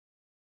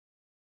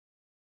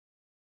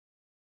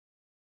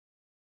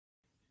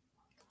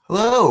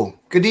Hello,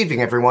 good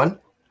evening, everyone.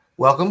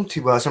 Welcome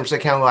to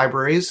Somerset County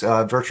Library's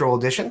virtual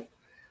edition.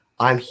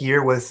 I'm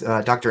here with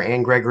Dr.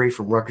 Ann Gregory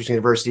from Rutgers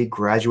University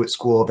Graduate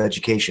School of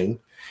Education.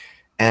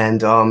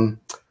 And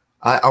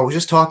I was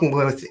just talking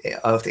with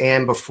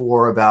Ann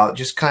before about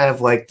just kind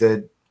of like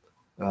the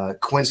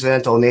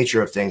coincidental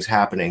nature of things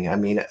happening. I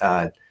mean,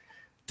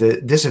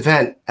 this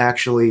event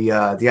actually,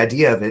 the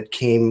idea of it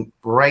came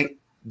right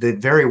the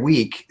very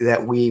week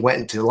that we went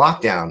into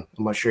lockdown.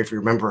 I'm not sure if you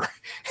remember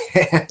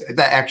that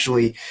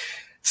actually.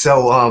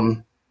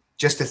 So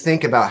just to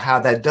think about how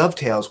that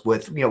dovetails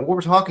with, what we're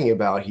talking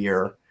about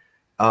here,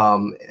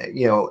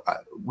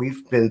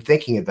 we've been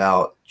thinking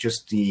about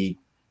just the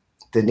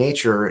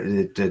nature,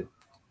 the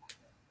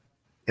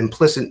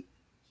implicit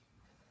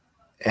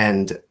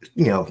and,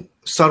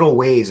 subtle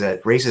ways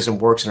that racism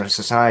works in our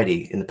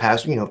society in the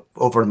past,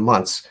 over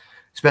months,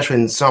 especially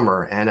in the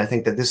summer. And I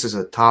think that this is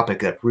a topic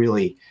that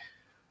really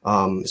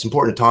it's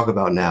important to talk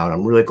about now. And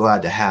I'm really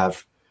glad to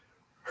have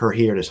her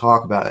here to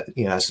talk about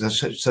it, as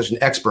such an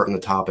expert in the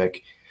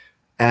topic.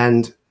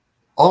 And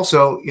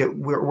also,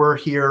 we're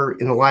here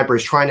in the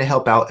libraries trying to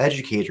help out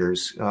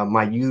educators.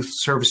 My youth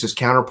services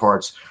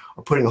counterparts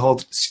are putting a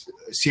whole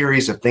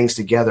series of things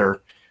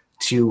together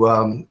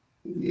to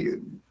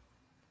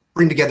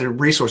bring together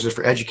resources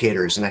for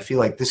educators. And I feel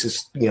like this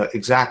is,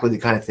 exactly the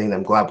kind of thing that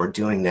I'm glad we're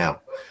doing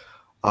now.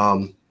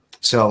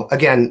 So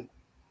again,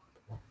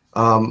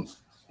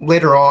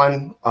 later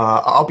on,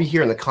 I'll be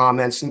here in the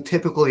comments, and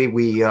typically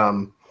we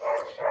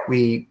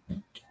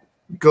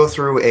go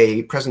through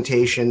a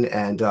presentation,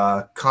 and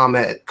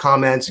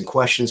comments and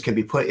questions can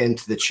be put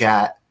into the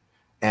chat,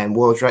 and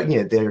we'll address,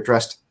 they're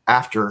addressed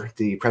after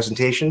the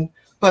presentation.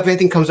 But if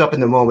anything comes up in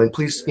the moment,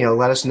 please,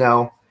 let us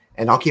know,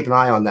 and I'll keep an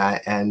eye on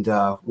that, and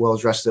we'll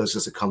address those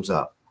as it comes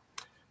up.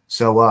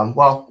 So,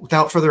 well,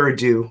 without further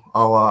ado,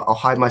 I'll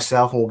hide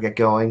myself and we'll get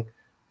going.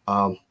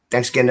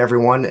 Thanks again,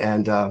 everyone,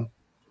 and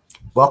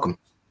welcome.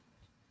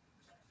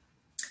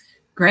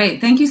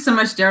 Great. Thank you so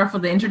much, Daryl, for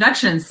the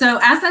introduction. So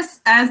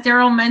as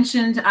Daryl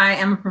mentioned, I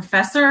am a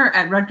professor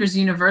at Rutgers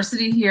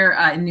University here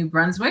in New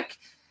Brunswick.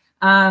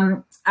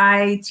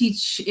 I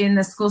teach in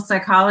the school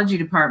psychology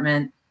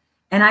department,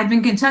 and I've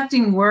been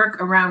conducting work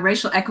around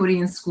racial equity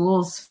in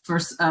schools for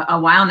a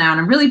while now.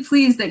 And I'm really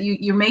pleased that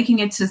you're making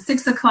it to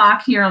 6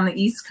 o'clock here on the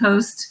East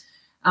Coast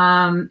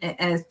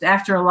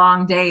after a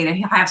long day to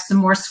have some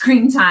more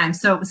screen time.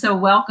 So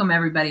welcome,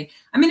 everybody.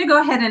 I'm going to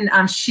go ahead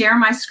and share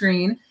my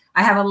screen.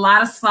 I have a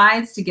lot of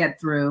slides to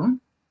get through.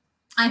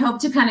 I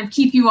hope to kind of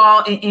keep you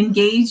all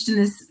engaged in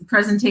this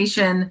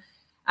presentation,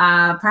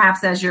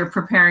 perhaps as you're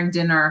preparing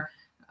dinner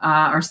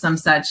or some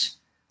such.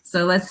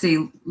 So let's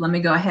see, let me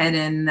go ahead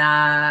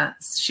and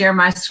share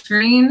my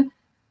screen.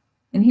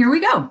 And here we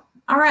go.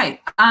 All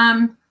right.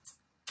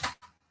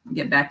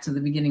 Get back to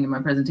the beginning of my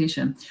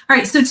presentation. All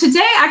right, so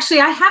today, actually,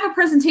 I have a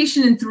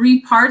presentation in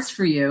 3 parts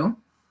for you.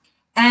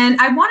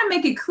 And I want to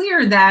make it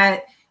clear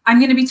that I'm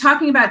going to be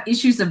talking about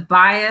issues of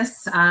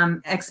bias,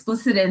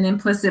 explicit and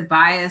implicit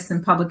bias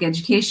in public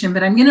education,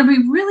 but I'm going to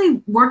be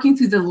really working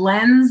through the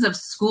lens of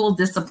school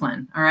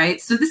discipline, all right?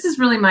 So this is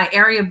really my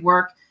area of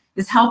work,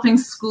 is helping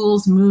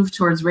schools move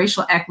towards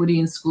racial equity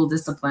in school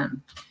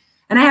discipline.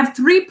 And I have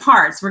 3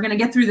 parts. We're going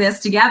to get through this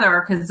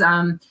together because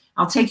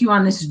I'll take you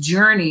on this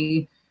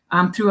journey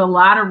through a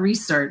lot of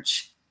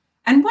research.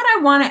 And what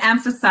I want to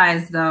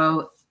emphasize,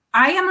 though,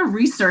 I am a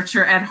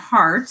researcher at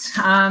heart,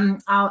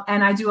 and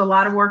I do a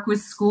lot of work with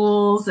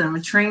schools, and I'm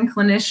a trained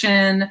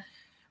clinician.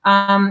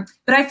 But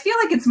I feel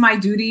like it's my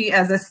duty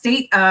as a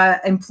state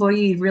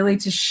employee really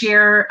to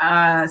share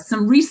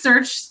some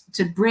research,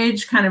 to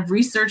bridge kind of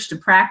research to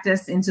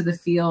practice into the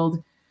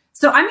field.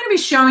 So I'm going to be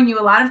showing you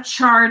a lot of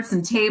charts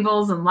and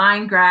tables and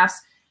line graphs,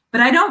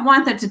 but I don't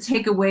want that to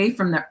take away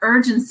from the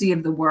urgency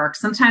of the work.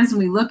 Sometimes when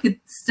we look at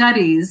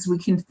studies, we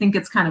can think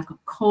it's kind of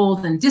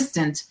cold and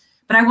distant.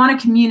 But I want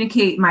to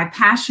communicate my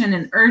passion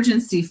and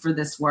urgency for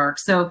this work.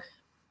 So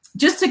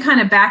just to kind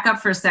of back up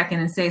for a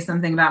second and say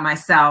something about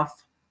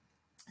myself.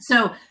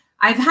 So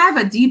I have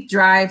a deep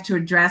drive to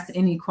address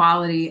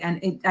inequality.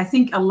 And I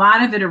think a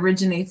lot of it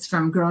originates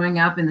from growing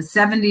up in the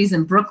 70s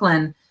in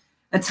Brooklyn,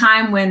 a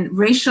time when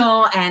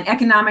racial and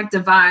economic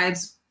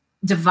divides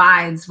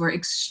were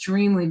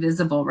extremely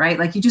visible, right?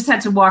 Like you just had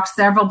to walk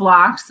several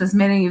blocks, as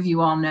many of you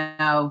all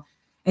know,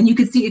 and you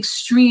could see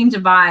extreme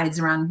divides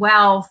around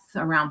wealth,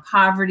 around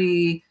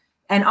poverty,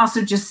 and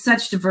also just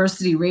such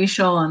diversity,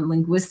 racial and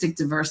linguistic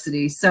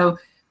diversity. So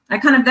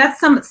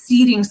that's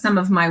seeding some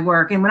of my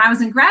work. And when I was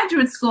in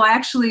graduate school, I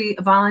actually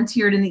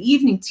volunteered in the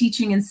evening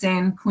teaching in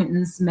San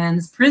Quentin's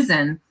men's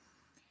prison.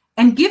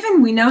 And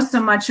given we know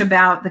so much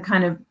about the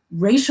kind of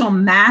racial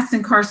mass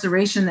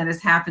incarceration that has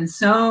happened,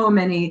 so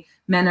many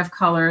men of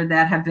color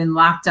that have been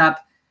locked up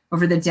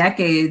over the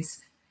decades,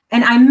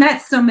 and I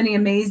met so many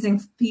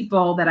amazing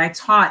people that I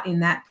taught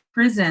in that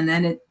prison,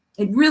 and it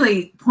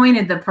really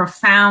pointed the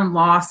profound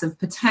loss of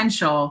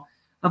potential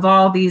of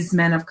all these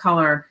men of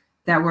color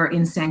that were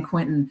in San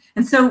Quentin.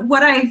 And so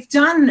what I've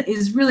done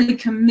is really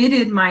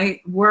committed my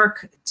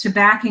work to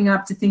backing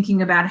up to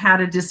thinking about how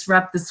to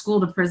disrupt the school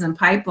to prison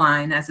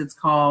pipeline, as it's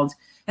called,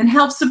 and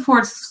help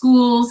support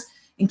schools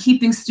in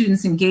keeping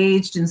students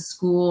engaged in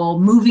school,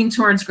 moving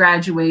towards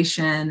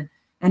graduation,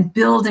 and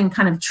building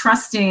kind of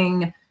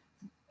trusting,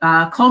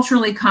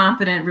 culturally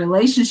competent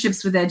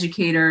relationships with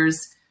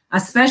educators,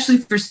 especially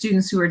for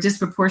students who are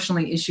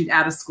disproportionately issued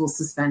out-of-school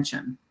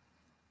suspension.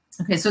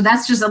 Okay, so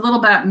that's just a little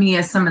about me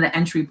as some of the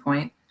entry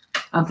point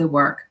of the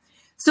work.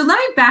 So let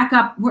me back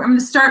up. I'm going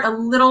to start a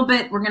little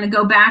bit. We're going to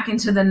go back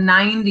into the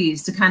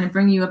 90s to kind of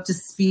bring you up to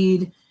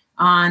speed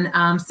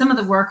on some of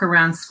the work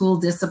around school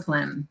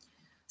discipline.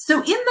 So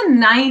in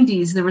the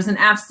 90s, there was an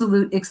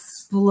absolute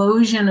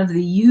explosion of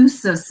the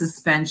use of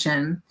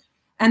suspension,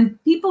 and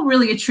people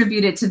really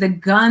attribute it to the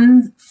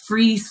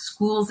Gun-Free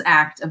Schools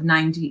Act of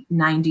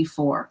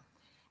 1994.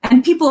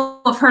 And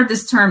people have heard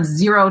this term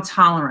zero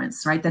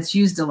tolerance, right? That's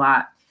used a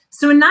lot.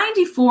 So in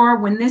 94,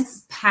 when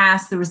this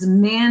passed, there was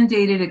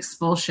mandated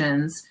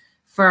expulsions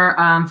for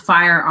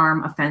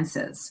firearm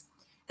offenses.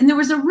 And there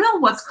was a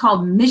real what's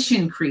called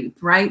mission creep,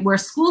 right? Where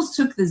schools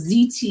took the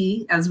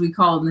ZT, as we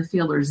call it in the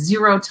field, or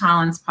zero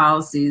tolerance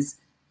policies,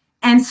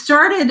 and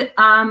started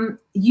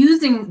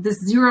using this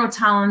zero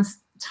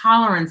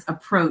tolerance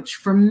approach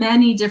for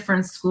many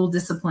different school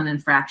discipline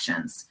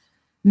infractions,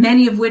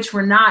 many of which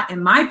were not,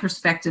 in my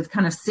perspective,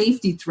 kind of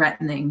safety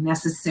threatening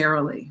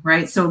necessarily,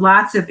 right? So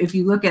lots of, if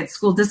you look at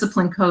school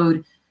discipline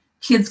code,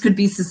 kids could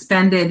be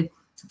suspended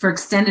for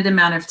extended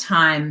amount of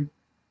time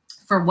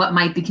for what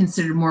might be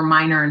considered more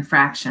minor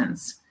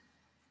infractions.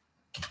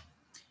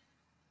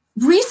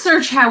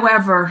 Research,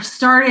 however,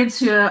 started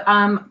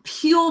to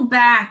peel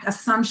back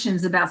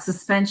assumptions about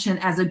suspension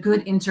as a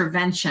good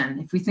intervention,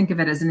 if we think of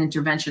it as an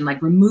intervention,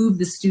 like remove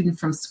the student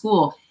from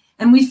school.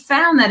 And we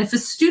found that if a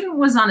student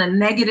was on a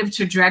negative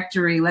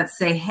trajectory, let's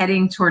say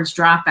heading towards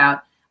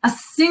dropout, a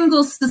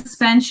single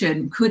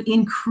suspension could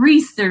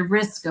increase their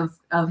risk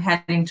of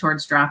heading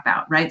towards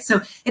dropout, right?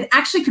 So it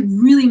actually could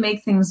really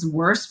make things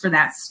worse for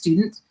that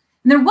student.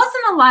 And there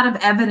wasn't a lot of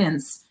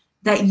evidence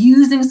that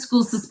using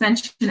school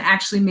suspension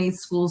actually made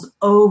schools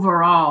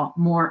overall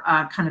more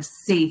kind of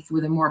safe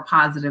with a more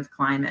positive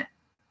climate.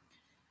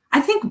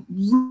 I think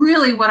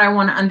really what I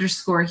want to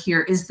underscore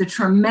here is the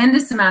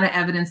tremendous amount of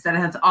evidence that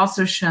has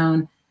also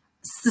shown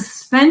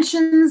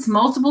suspensions,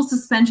 multiple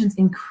suspensions,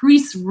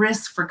 increase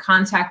risk for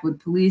contact with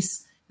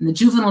police and the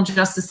juvenile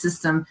justice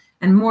system.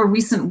 And more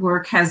recent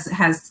work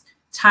has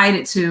tied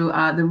it to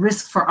the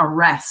risk for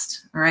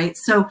arrest, all right?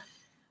 So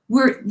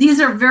these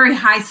are very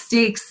high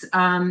stakes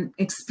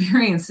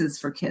experiences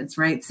for kids,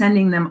 right?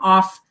 Sending them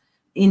off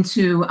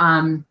into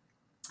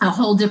a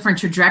whole different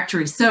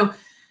trajectory. So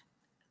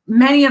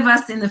many of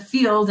us in the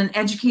field and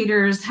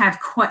educators have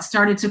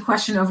started to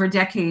question over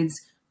decades,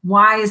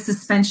 why is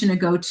suspension a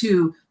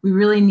go-to? We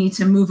really need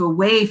to move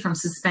away from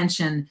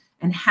suspension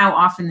and how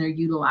often they're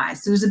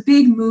utilized. So there's a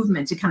big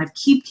movement to kind of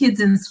keep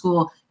kids in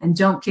school and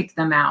don't kick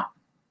them out.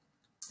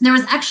 There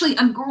was actually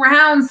a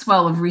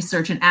groundswell of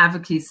research and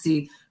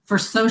advocacy for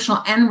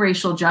social and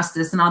racial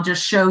justice. And I'll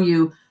just show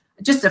you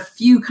just a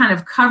few kind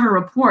of cover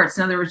reports.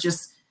 In other words,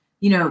 just,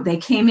 you know, they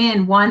came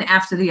in one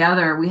after the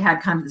other. We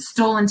had kind of the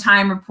stolen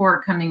time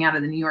report coming out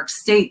of the New York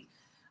State.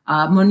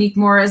 Monique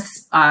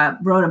Morris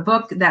wrote a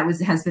book that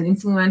has been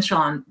influential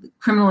on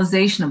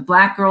criminalization of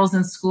Black girls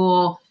in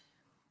school.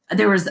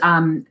 There was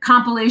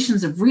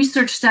compilations of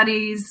research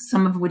studies,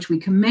 some of which we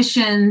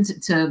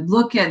commissioned to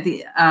look at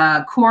the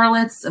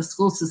correlates of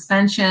school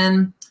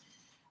suspension.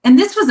 And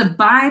this was a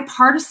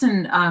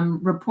bipartisan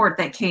report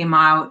that came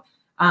out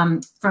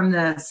from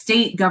the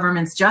state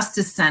government's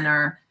Justice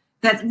Center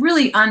that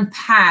really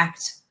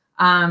unpacked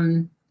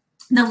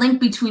the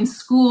link between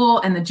school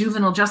and the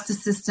juvenile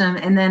justice system,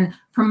 and then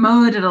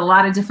promoted a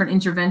lot of different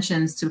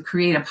interventions to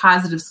create a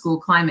positive school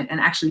climate and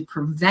actually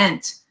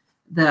prevent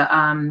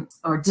the,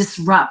 or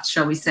disrupt,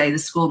 shall we say, the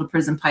school to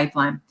prison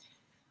pipeline.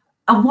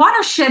 A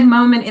watershed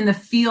moment in the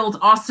field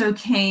also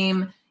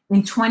came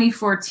in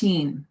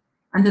 2014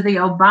 under the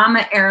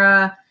Obama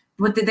era.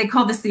 What did they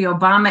call this? The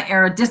Obama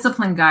era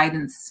discipline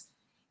guidance,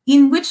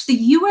 in which the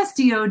US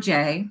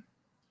DOJ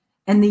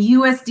and the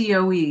US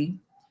DOE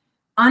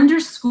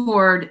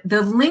underscored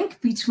the link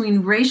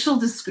between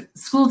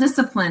school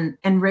discipline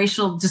and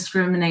racial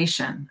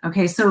discrimination.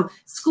 Okay, so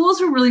schools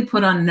were really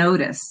put on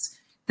notice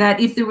that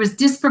if there was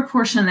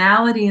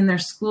disproportionality in their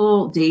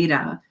school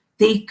data,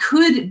 they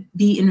could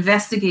be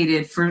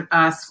investigated for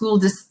school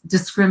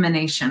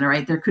discrimination, all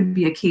right? There could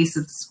be a case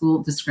of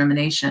school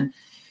discrimination.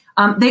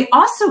 They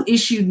also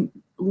issued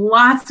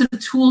lots of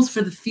tools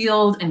for the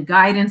field and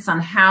guidance on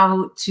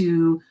how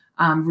to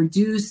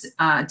reduce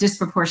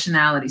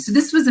disproportionality. So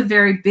this was a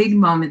very big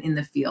moment in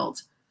the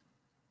field.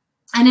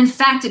 And in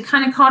fact, it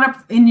kind of caught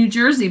up in New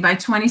Jersey by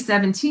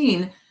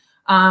 2017,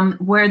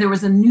 where there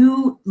was a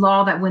new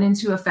law that went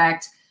into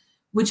effect,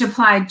 which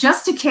applied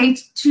just to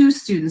K-2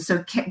 students,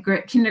 so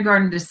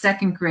kindergarten to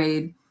second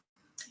grade,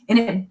 and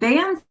it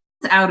bans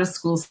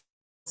out-of-school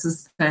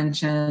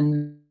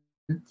suspension,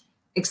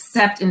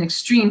 except in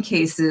extreme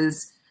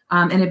cases,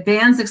 and it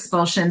bans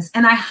expulsions.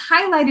 And I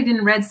highlighted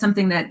and read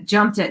something that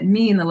jumped at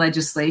me in the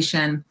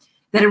legislation,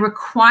 that it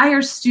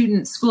requires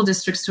school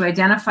districts to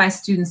identify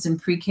students in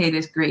pre-K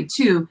to grade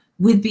 2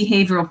 with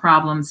behavioral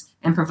problems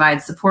and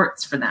provide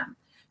supports for them.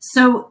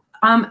 So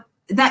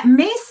that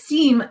may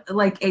seem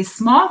like a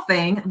small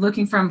thing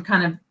looking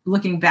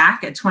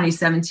back at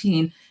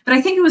 2017, but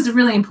I think it was a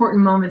really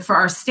important moment for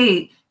our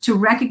state to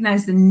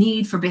recognize the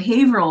need for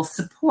behavioral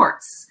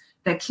supports,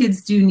 that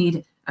kids do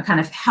need a kind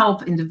of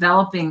help in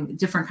developing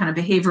different kind of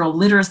behavioral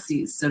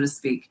literacies, so to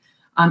speak.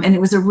 And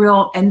it was a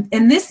real, and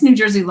this New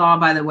Jersey law,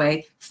 by the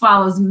way,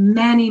 follows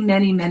many,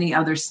 many, many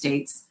other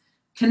states,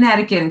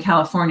 Connecticut and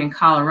California and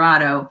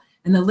Colorado,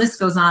 and the list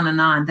goes on and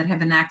on, that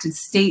have enacted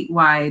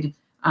statewide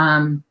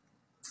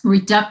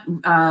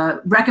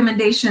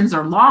recommendations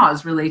or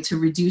laws really to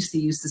reduce the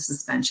use of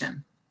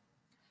suspension.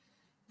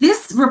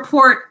 This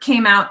report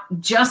came out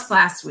just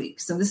last week,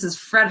 so this is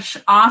fresh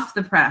off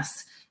the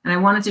press, and I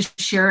wanted to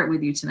share it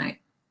with you tonight.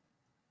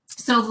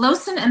 So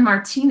Lawson and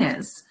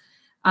Martinez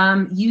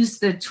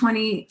used the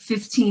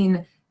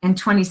 2015 and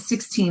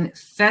 2016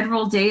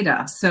 federal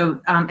data.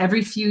 So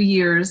every few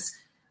years,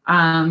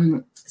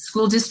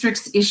 school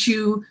districts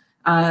issue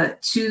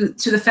to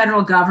the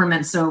federal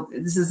government. So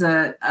this is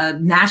a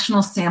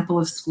national sample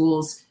of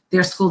schools,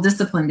 their school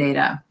discipline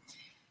data.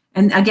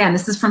 And again,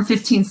 this is from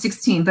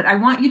 15-16, but I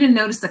want you to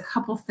notice a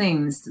couple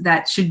things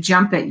that should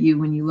jump at you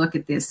when you look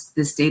at this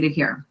data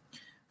here.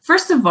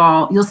 First of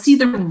all, you'll see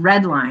the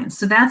red line.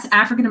 So that's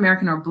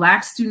African-American or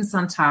Black students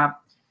on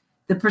top.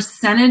 The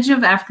percentage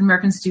of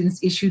African-American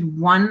students issued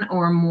one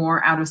or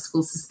more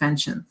out-of-school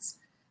suspensions.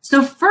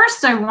 So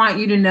first, I want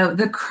you to know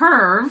the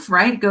curve,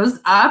 right, goes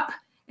up,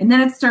 and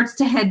then it starts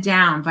to head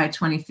down by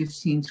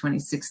 2015,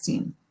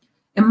 2016.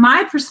 In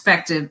my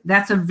perspective,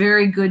 that's a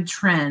very good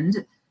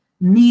trend,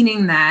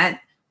 meaning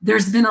that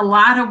there's been a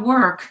lot of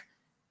work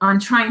on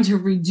trying to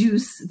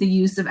reduce the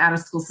use of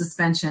out-of-school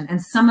suspension.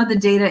 And some of the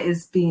data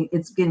is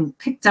being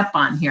picked up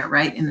on here,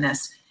 right, in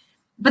this.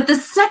 But the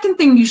second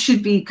thing you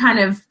should be kind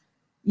of,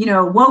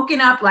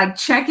 woken up, like,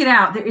 check it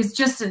out. There is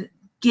just a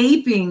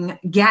gaping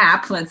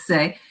gap, let's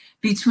say,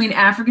 between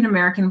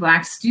African-American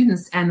Black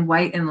students and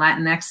white and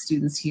Latinx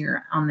students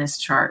here on this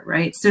chart,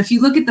 right? So if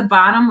you look at the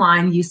bottom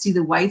line, you see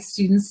the white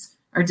students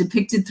are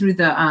depicted through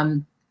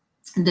the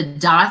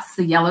dots,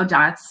 the yellow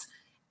dots.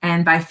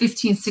 And by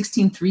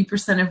 15-16,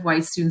 3% of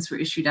white students were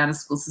issued out of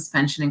school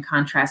suspension, in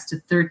contrast to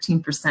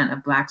 13%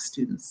 of Black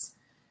students.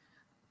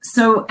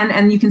 So,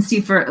 and you can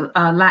see for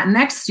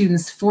Latinx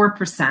students,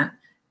 4%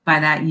 by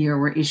that year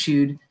were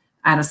issued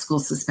out of school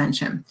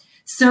suspension.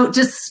 So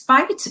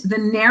despite the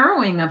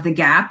narrowing of the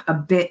gap a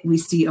bit we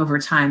see over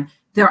time,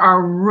 there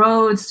are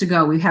roads to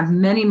go. We have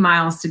many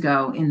miles to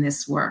go in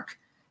this work.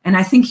 And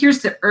I think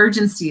here's the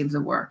urgency of the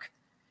work.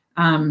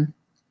 I'm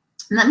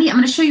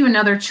going to show you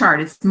another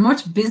chart. It's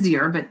much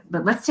busier, but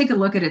let's take a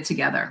look at it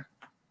together.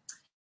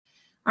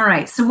 All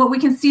right, so what we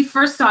can see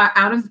first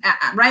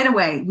right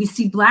away, we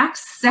see Black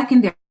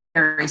secondary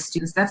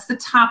students. That's the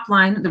top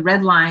line, the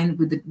red line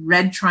with the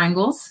red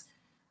triangles.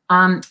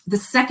 The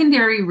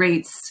secondary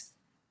rates,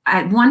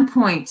 at one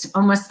point,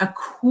 almost a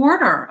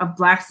quarter of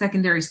Black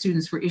secondary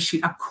students were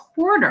issued, a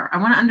quarter. I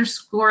want to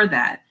underscore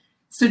that.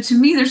 So to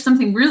me, there's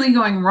something really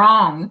going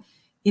wrong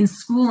in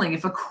schooling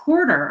if a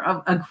quarter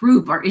of a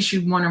group are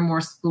issued one or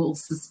more school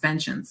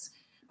suspensions.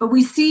 But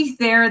we see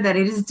there that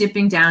it is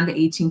dipping down to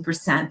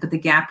 18%, but the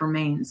gap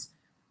remains.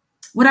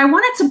 What I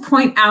wanted to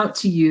point out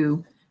to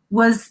you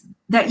was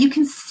that you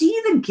can see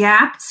the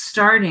gap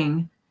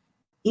starting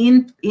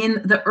in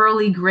the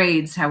early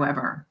grades,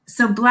 however.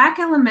 So Black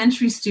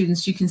elementary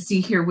students, you can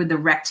see here with the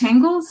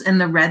rectangles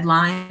and the red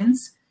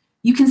lines.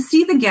 You can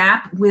see the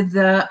gap with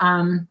the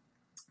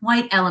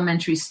white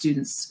elementary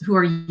students who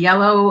are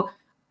yellow,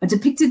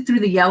 depicted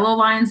through the yellow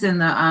lines and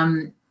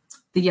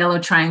the yellow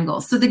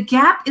triangles. So the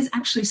gap is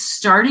actually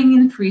starting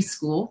in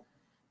preschool,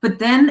 but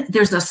then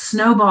there's a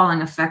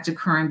snowballing effect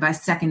occurring by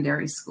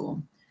secondary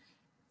school.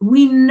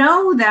 We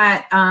know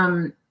that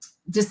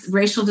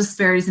racial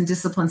disparities in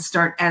discipline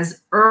start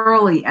as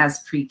early as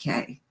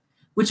pre-K,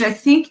 which I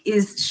think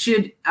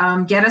should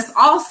get us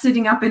all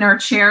sitting up in our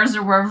chairs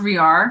or wherever we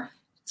are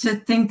to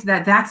think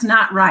that that's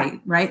not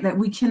right? That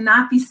we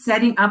cannot be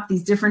setting up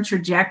these different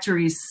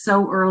trajectories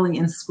so early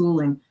in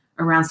schooling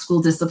around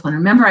school discipline.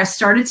 Remember, I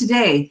started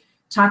today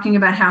talking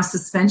about how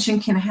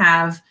suspension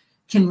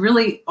can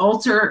really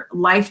alter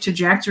life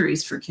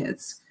trajectories for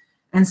kids.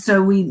 And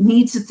so we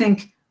need to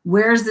think,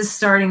 where's this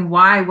starting?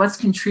 Why? What's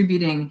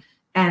contributing?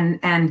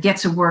 And get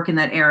to work in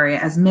that area,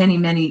 as many,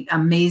 many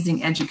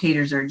amazing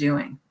educators are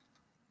doing.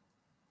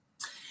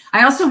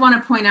 I also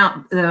want to point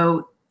out,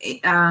 though,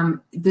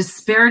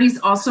 disparities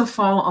also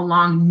fall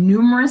along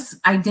numerous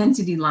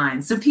identity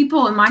lines. So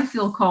people in my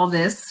field call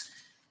this,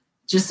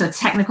 just a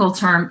technical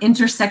term,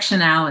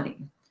 intersectionality,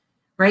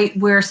 right?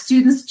 Where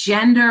students'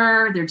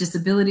 gender, their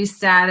disability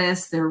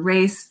status, their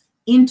race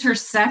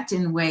intersect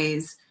in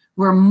ways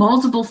where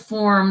multiple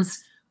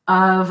forms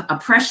of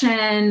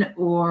oppression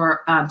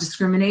or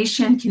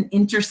discrimination can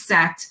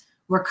intersect,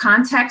 where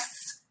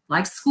contexts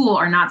like school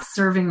are not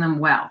serving them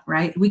well,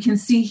 right? We can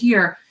see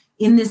here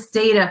in this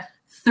data,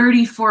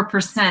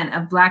 34%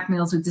 of Black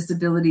males with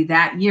disability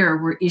that year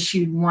were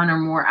issued one or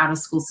more out of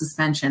school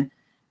suspension.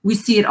 We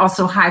see it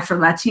also high for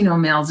Latino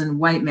males and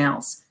white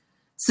males.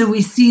 So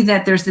we see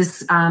that there's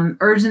this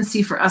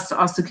urgency for us to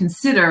also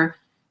consider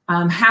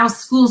how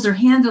schools are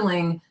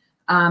handling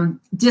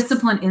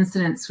discipline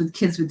incidents with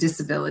kids with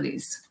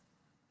disabilities.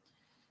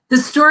 The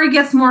story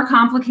gets more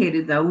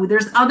complicated, though.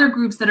 There's other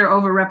groups that are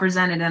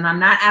overrepresented, and I'm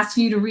not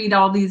asking you to read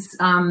all these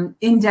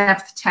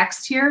in-depth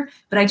text here,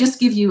 but I just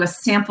give you a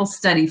sample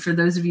study for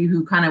those of you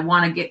who kind of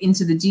want to get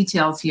into the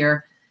details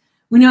here.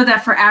 We know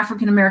that for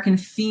African-American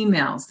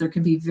females, there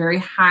can be very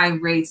high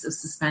rates of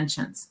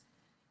suspensions.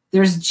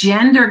 There's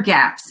gender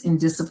gaps in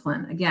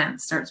discipline. Again,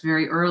 starts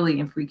very early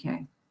in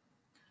pre-K.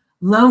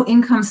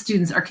 Low-income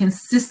students are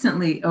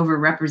consistently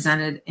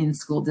overrepresented in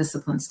school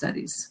discipline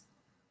studies.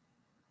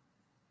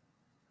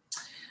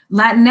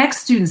 Latinx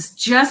students,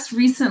 just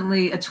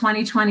recently, a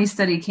 2020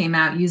 study came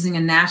out using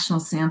a national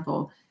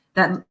sample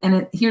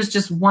here's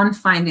just one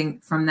finding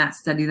from that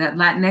study, that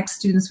Latinx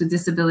students with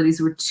disabilities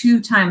were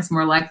 2 times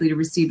more likely to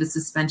receive a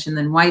suspension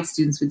than white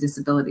students with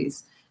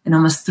disabilities, and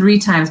almost 3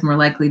 times more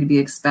likely to be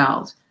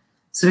expelled.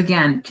 So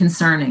again,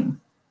 concerning.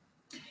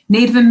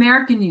 Native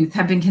American youth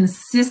have been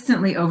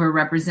consistently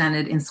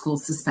overrepresented in school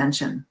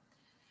suspension.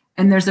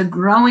 And there's a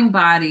growing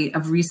body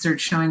of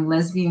research showing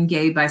lesbian,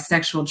 gay,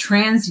 bisexual,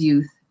 trans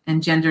youth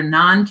and gender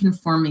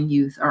non-conforming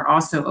youth are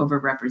also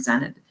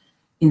overrepresented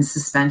in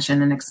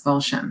suspension and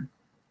expulsion.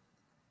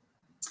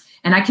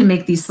 And I can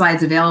make these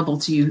slides available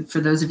to you for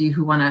those of you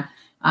who want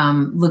to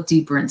look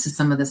deeper into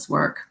some of this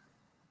work.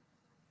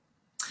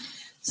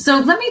 So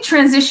let me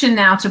transition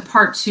now to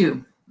part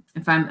 2,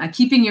 if I'm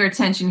keeping your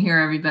attention here,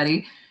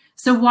 everybody.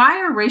 So why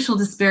are racial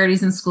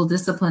disparities in school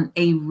discipline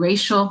a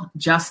racial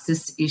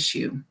justice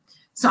issue?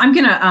 So I'm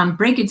going to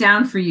break it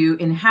down for you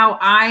in how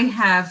I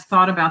have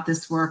thought about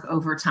this work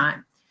over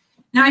time.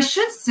 Now, I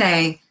should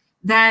say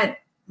that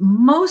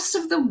most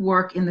of the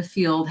work in the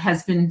field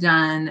has been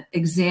done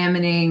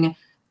examining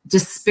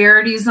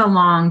disparities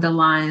along the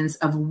lines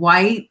of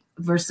white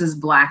versus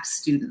Black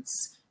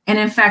students. And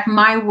in fact,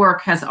 my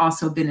work has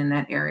also been in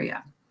that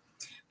area.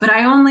 But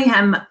I only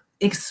am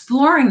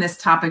exploring this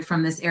topic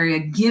from this area,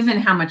 given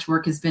how much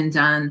work has been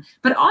done.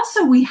 But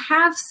also we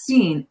have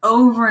seen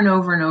over and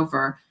over and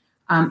over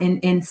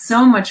in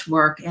so much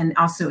work, and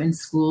also in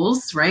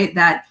schools, right,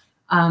 that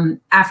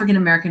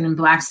African-American and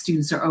Black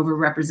students are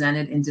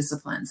overrepresented in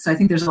discipline. So I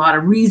think there's a lot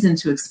of reason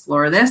to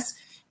explore this.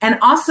 And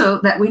also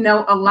that we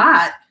know a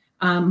lot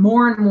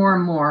more and more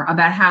and more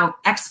about how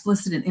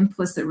explicit and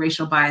implicit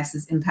racial bias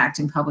is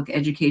impacting public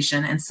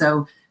education. And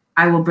so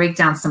I will break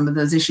down some of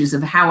those issues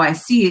of how I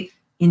see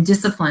in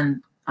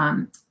discipline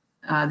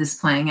this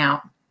playing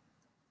out.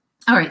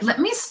 All right, let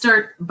me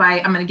start by,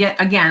 I'm going to get,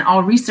 again,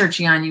 all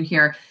researchy on you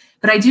here,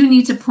 but I do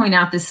need to point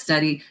out this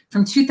study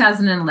from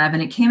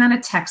 2011. It came out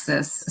of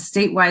Texas, a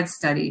statewide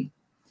study.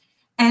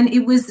 And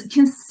it was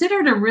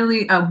considered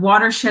a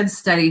watershed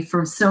study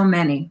for so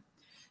many,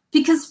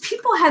 because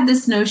people had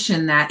this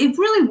notion that it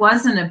really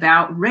wasn't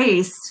about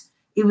race,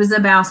 it was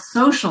about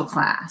social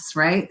class,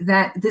 right?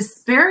 That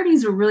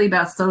disparities were really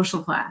about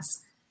social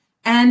class.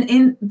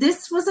 And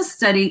this was a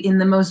study in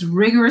the most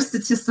rigorous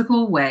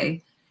statistical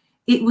way.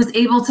 It was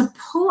able to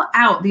pull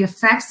out the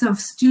effects of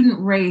student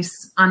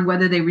race on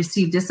whether they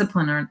receive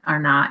discipline or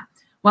not,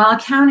 while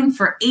accounting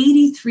for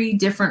 83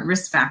 different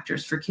risk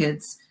factors for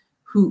kids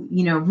who,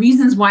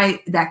 reasons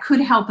why that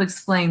could help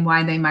explain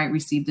why they might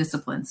receive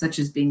discipline, such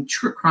as being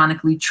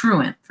chronically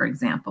truant, for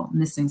example,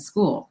 missing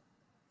school.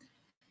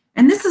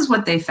 And this is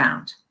what they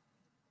found.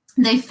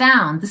 They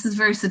found, this is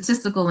very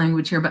statistical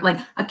language here, but like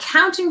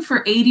accounting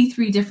for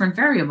 83 different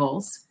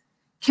variables,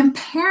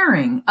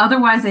 comparing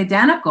otherwise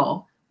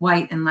identical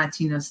white and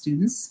Latino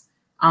students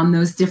on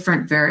those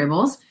different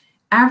variables,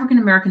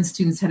 African-American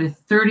students had a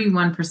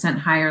 31%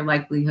 higher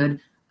likelihood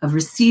of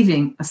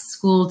receiving a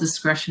school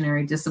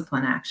discretionary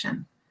discipline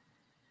action.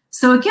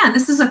 So again,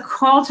 this is a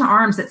call to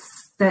arms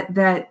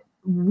that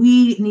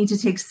we need to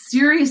take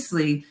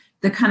seriously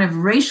the kind of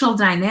racial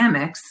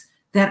dynamics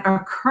that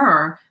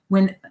occur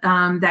when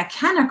that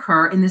can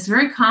occur in this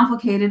very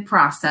complicated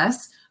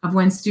process of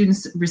when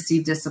students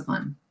receive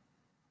discipline.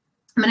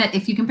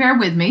 If you can bear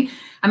with me,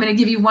 I'm going to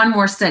give you one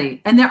more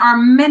study. And there are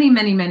many,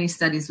 many, many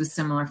studies with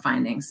similar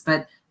findings,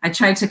 but I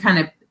tried to kind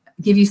of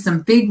give you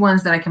some big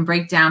ones that I can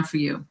break down for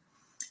you.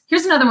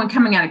 Here's another one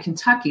coming out of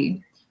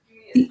Kentucky.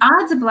 The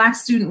odds a Black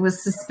student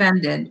was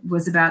suspended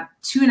was about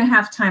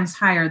 2.5 times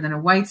higher than a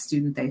white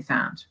student, they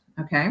found,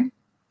 okay?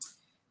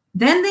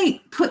 Then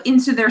they put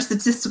into their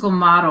statistical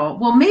model,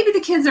 well, maybe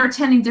the kids are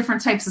attending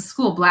different types of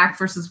school, Black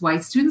versus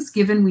white students,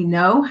 given we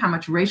know how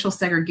much racial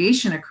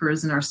segregation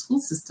occurs in our school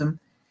system.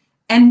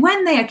 And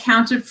when they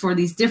accounted for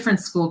these different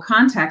school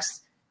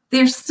contexts,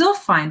 they're still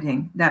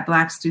finding that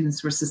Black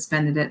students were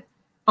suspended at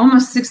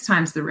almost 6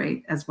 times the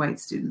rate as white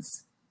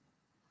students.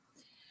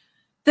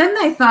 Then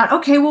they thought,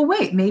 okay, well,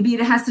 wait, maybe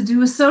it has to do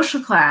with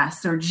social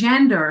class or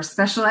gender or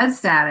special ed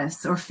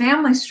status or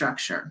family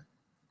structure.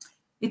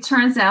 It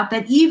turns out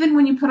that even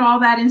when you put all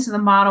that into the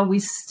model, we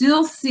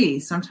still see,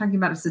 so I'm talking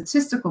about a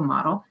statistical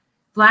model,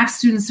 Black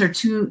students are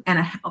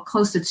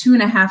close to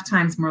 2.5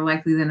 times more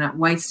likely than a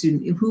white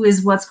student who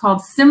is what's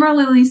called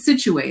similarly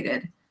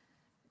situated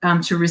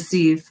to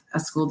receive a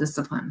school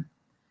discipline.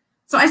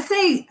 So I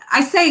say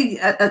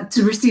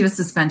to receive a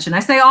suspension. I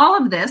say all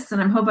of this,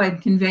 and I hope I'm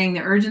conveying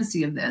the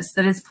urgency of this,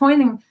 that it's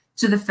pointing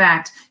to the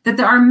fact that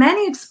there are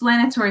many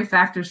explanatory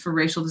factors for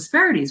racial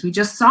disparities. We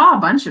just saw a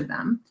bunch of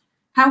them.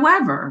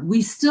 However,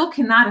 we still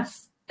cannot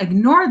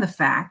ignore the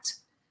fact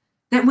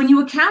that when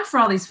you account for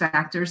all these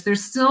factors,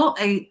 there's still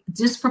a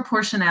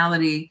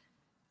disproportionality,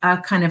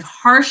 kind of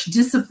harsh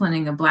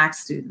disciplining of Black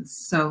students.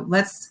 So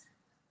let's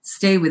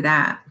stay with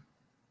that.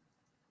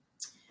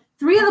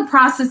 3 of the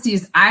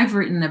processes I've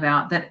written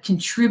about that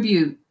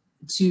contribute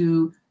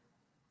to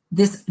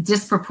this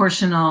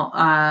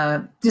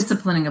disproportional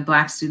disciplining of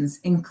Black students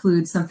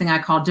include something I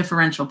call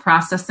differential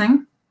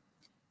processing,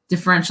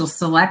 differential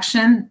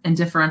selection, and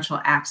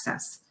differential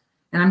access.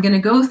 And I'm going to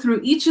go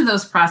through each of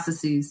those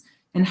processes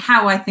and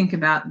how I think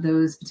about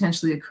those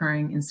potentially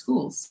occurring in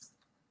schools.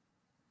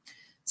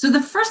 So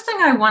the first thing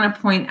I want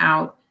to point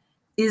out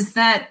is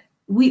that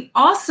we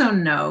also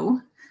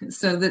know,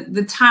 so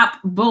the top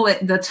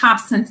bullet, the top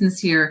sentence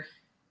here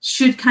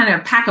should kind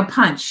of pack a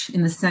punch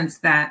in the sense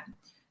that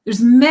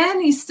there's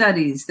many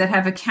studies that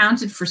have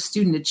accounted for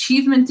student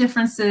achievement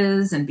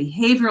differences and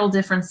behavioral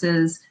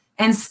differences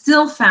and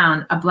still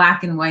found a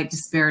Black and white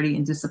disparity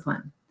in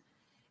discipline.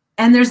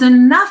 And there's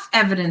enough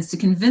evidence to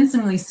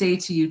convincingly say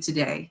to you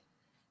today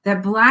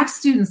that Black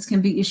students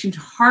can be issued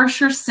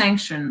harsher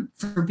sanctions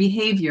for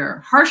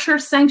behavior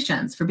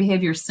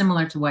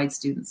similar to white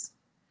students.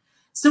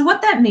 So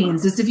what that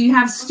means is if you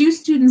have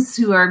students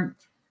who are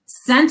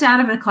sent out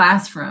of a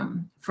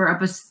classroom for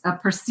a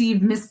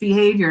perceived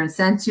misbehavior and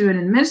sent to an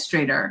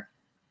administrator,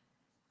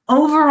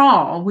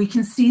 overall, we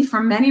can see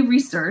from many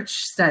research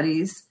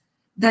studies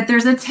that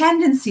there's a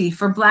tendency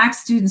for Black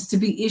students to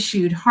be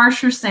issued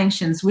harsher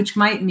sanctions, which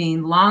might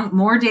mean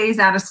more days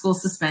out of school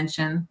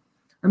suspension,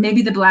 or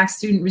maybe the Black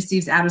student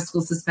receives out of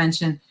school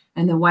suspension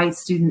and the white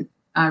student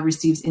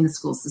receives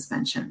in-school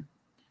suspension.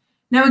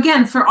 Now,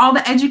 again, for all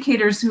the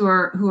educators who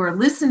are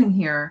listening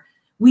here,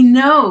 we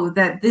know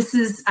that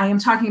I am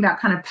talking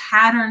about kind of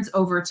patterns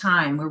over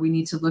time where we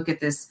need to look at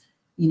this,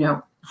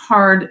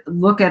 hard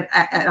look at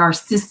our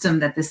system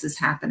that this is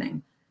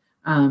happening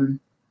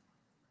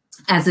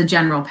as a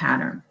general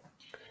pattern.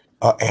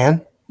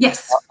 Anne?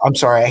 Yes. I'm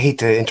sorry, I hate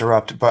to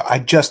interrupt, but I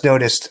just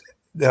noticed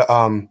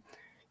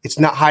it's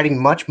not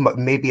hiding much, but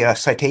maybe a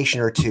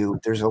citation or two.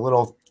 There's a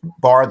little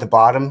bar at the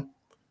bottom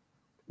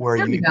where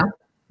there you go.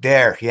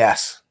 There,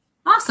 yes.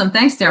 Awesome.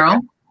 Thanks, Daryl.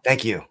 Okay.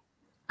 Thank you.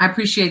 I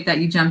appreciate that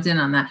you jumped in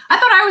on that. I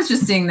thought I was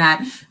just seeing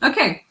that.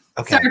 Okay.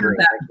 Sorry about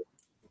that.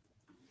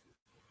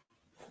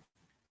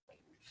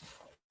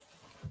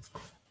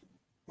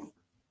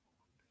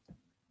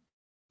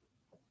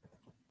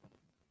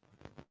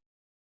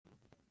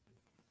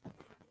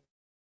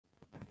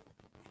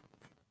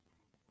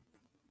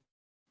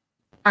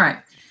 All right.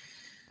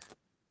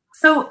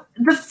 So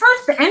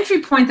the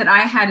entry point that I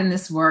had in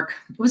this work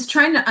was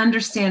trying to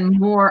understand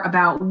more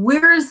about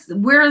where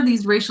are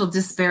these racial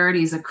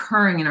disparities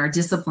occurring in our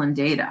discipline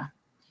data.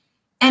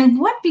 And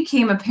what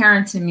became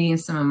apparent to me in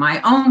some of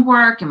my own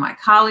work and my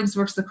colleagues'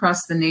 works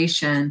across the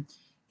nation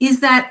is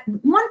that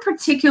one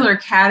particular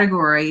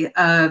category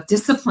of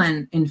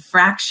discipline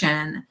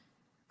infraction,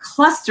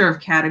 cluster of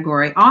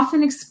category,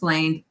 often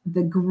explained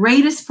the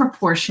greatest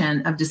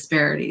proportion of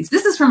disparities.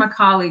 This is from a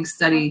colleague's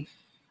study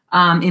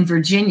in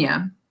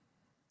Virginia.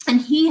 And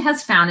he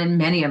has found, and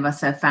many of us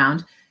have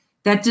found,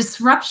 that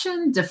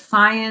disruption,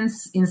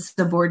 defiance,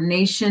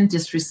 insubordination,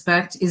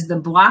 disrespect is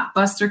the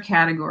blockbuster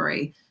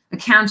category,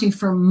 accounting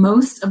for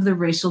most of the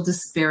racial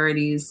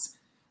disparities,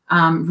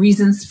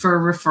 reasons for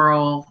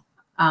referral,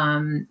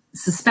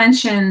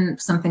 suspension,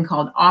 something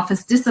called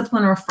office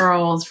discipline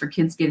referrals for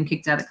kids getting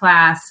kicked out of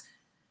class.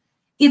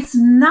 It's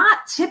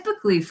not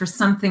typically for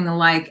something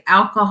like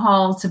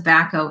alcohol,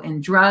 tobacco,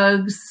 and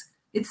drugs.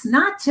 It's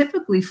not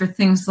typically for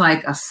things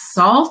like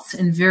assault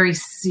and very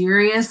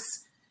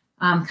serious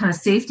kind of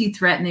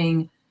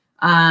safety-threatening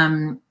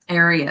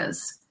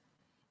areas.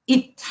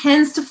 It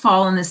tends to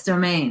fall in this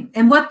domain.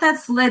 And what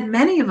that's led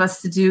many of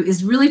us to do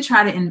is really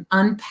try to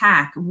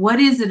unpack what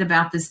is it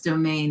about this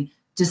domain,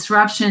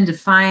 disruption,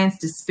 defiance,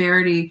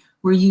 disparity,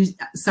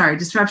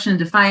 disruption,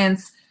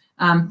 defiance,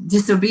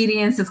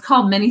 disobedience. It's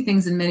called many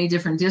things in many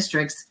different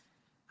districts.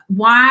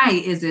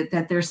 Why is it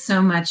that there's so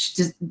much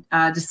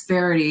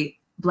disparity,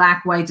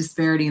 Black-white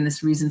disparity in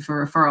this reason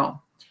for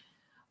referral?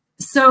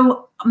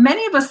 So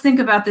many of us think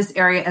about this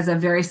area as a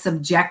very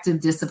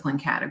subjective discipline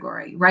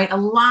category, right?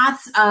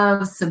 Lots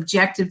of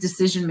subjective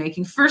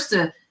decision-making. First,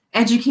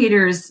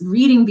 educator's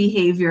reading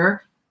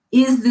behavior.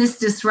 Is this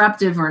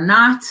disruptive or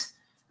not?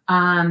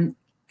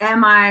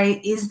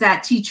 Is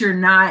that teacher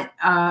not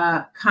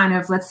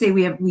let's say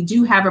we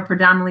do have a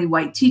predominantly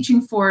white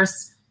teaching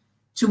force.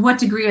 To what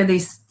degree are they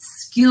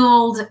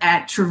skilled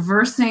at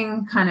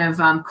traversing kind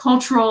of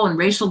cultural and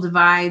racial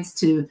divides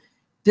to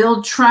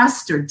build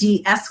trust or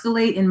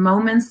de-escalate in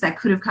moments that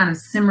could have kind of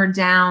simmered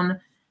down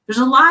There's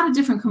a lot of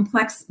different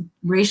complex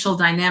racial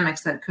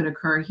dynamics that could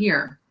occur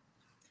here.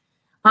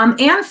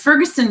 Anne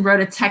Ferguson wrote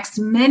a text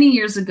many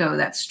years ago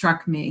that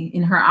struck me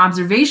in her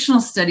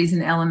observational studies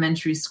in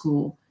elementary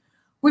school,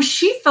 where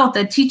she felt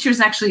that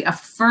teachers actually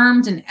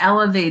affirmed and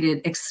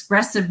elevated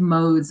expressive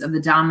modes of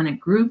the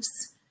dominant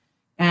groups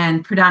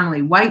and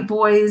predominantly white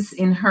boys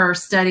in her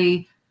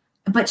study,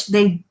 but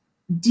they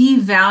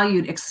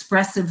devalued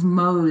expressive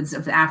modes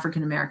of the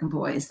African-American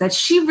boys that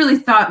she really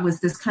thought was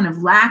this kind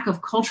of lack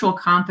of cultural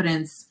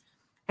competence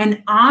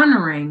and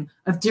honoring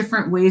of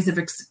different ways of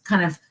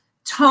kind of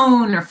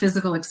tone or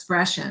physical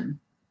expression.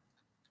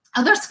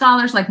 Other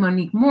scholars like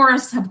Monique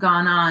Morris have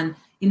gone on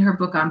in her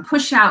book on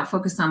Push Out,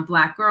 focused on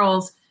Black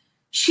girls.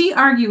 She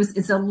argues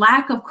it's a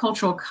lack of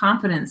cultural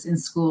competence in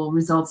school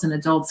results in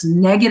adults'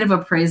 negative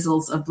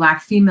appraisals of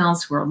Black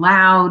females who are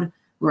loud,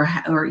 or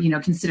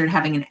considered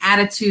having an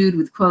attitude,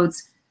 with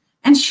quotes.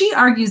 And she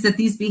argues that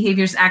these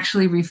behaviors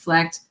actually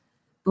reflect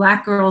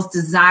Black girls'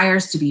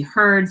 desires to be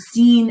heard,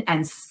 seen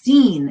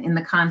in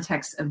the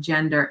context of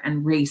gender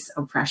and race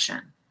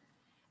oppression.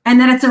 And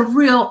that it's a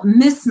real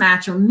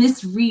mismatch or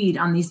misread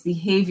on these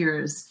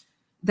behaviors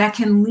that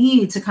can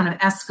lead to kind of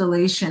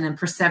escalation and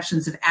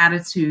perceptions of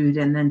attitude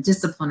and then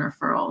discipline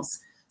referrals.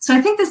 So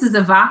I think this is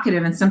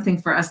evocative and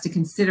something for us to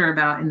consider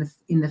about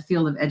in the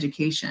field of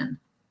education.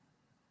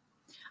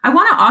 I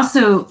want to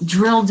also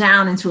drill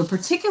down into a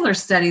particular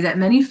study that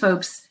many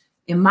folks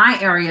in my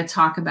area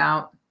talk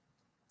about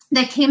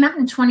that came out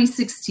in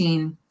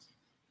 2016.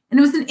 And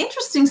it was an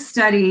interesting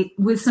study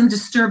with some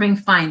disturbing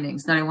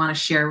findings that I want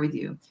to share with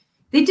you.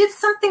 They did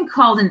something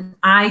called an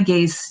eye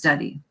gaze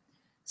study.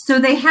 So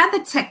they had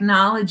the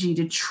technology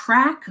to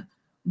track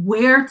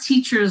where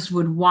teachers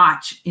would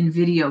watch in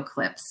video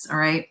clips, all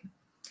right?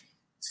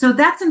 So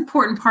that's an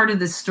important part of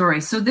this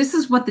story. So this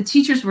is what the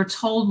teachers were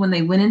told when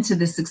they went into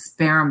this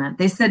experiment.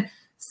 They said,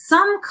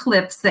 some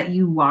clips that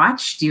you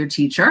watch, dear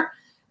teacher,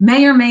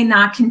 may or may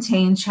not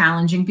contain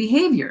challenging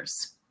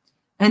behaviors.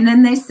 And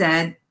then they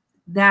said,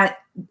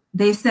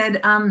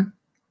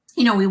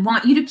 we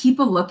want you to keep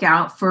a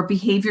lookout for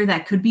behavior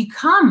that could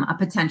become a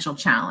potential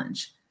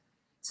challenge.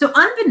 So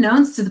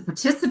unbeknownst to the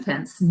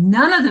participants,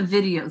 none of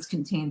the videos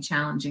contained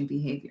challenging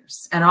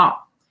behaviors at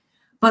all.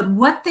 But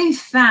what they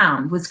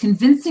found was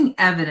convincing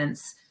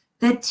evidence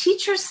that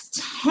teachers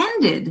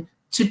tended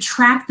to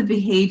track the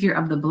behavior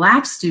of the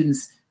Black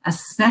students,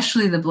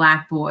 especially the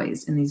Black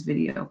boys in these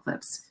video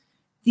clips.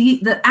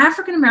 The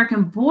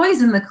African-American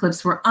boys in the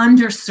clips were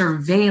under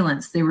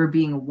surveillance. They were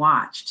being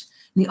watched.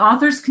 And the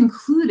authors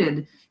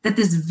concluded that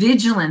this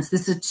vigilance,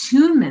 this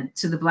attunement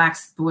to the Black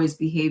boys'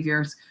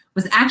 behaviors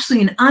was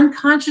actually an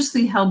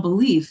unconsciously held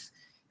belief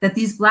that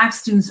these Black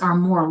students are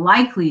more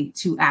likely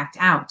to act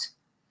out.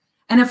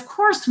 And of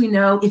course, we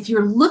know if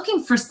you're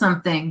looking for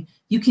something,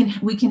 we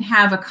can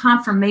have a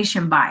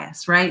confirmation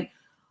bias, right?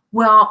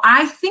 Well,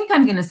 I think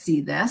I'm going to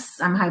see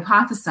this. I'm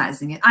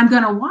hypothesizing it. I'm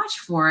going to watch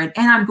for it,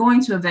 and I'm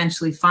going to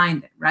eventually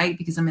find it, right?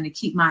 Because I'm going to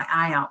keep my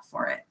eye out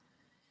for it.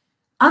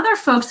 Other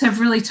folks have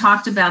really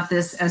talked about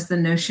this as the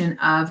notion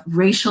of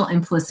racial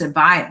implicit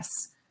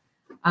bias.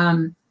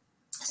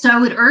 So I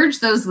would urge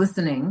those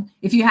listening,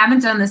 if you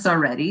haven't done this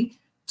already,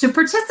 to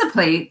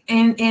participate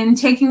in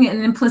taking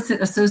an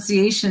implicit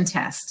association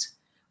test,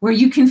 where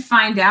you can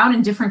find out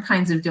in different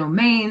kinds of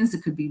domains.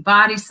 It could be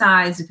body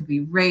size, it could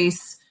be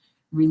race,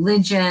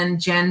 religion,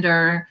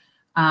 gender,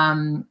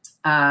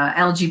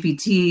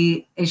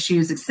 LGBT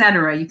issues,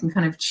 etc. You can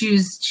kind of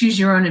choose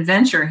your own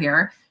adventure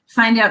here.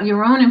 Find out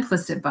your own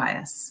implicit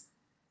bias.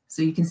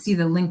 So you can see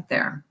the link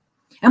there.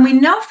 And we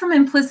know from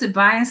implicit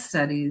bias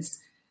studies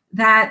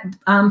that,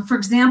 for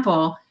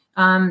example,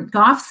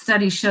 Goff's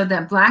study showed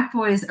that Black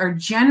boys are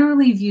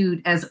generally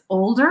viewed as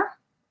older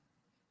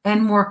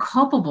and more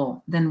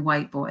culpable than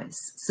white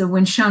boys. So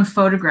when shown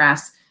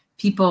photographs,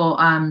 people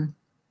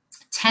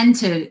tend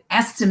to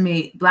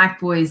estimate Black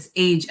boys'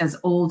 age as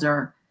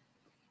older.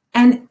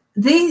 And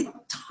they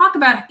talk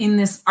about in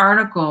this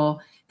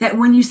article that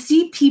when you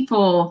see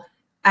people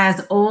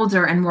as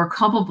older and more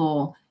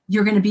culpable,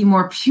 you're going to be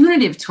more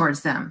punitive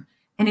towards them.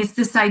 And it's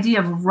this idea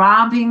of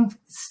robbing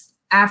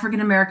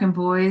African-American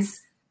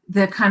boys,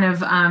 the kind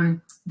of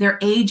their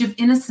age of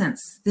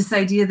innocence, this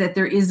idea that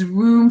there is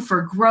room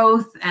for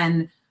growth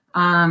and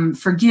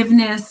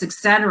forgiveness,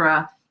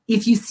 etc.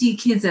 If you see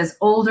kids as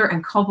older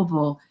and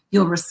culpable,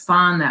 you'll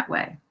respond that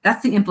way.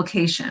 That's the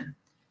implication.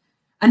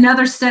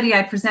 Another study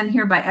I present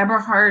here by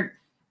Eberhardt,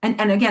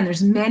 and again,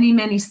 there's many,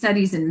 many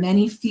studies in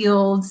many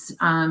fields,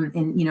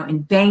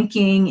 in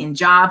banking, in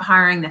job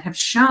hiring, that have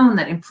shown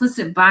that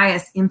implicit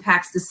bias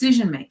impacts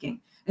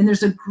decision-making. And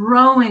there's a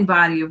growing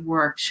body of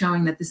work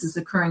showing that this is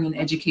occurring in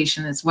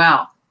education as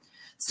well.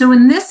 So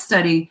in this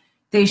study,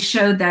 they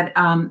showed that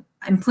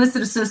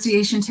implicit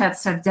association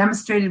tests have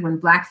demonstrated when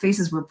Black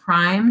faces were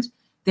primed,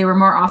 they were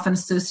more often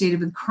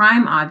associated with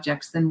crime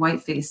objects than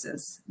white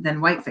faces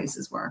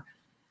were.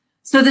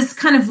 So this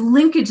kind of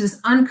linkage,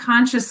 this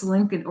unconscious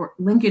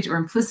linkage or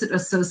implicit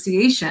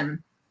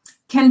association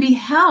can be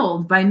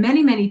held by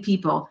many, many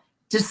people,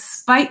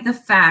 despite the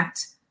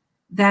fact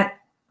that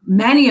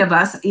many of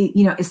us,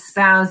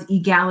 espouse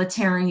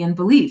egalitarian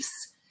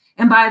beliefs.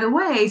 And by the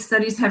way,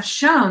 studies have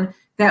shown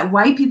that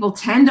white people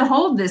tend to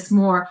hold this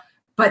more,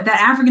 but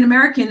that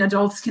African-American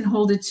adults can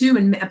hold it too,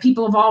 and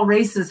people of all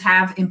races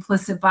have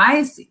implicit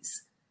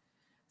biases.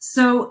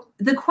 So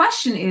the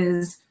question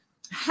is,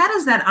 how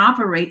does that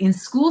operate in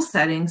school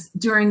settings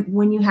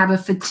when you have a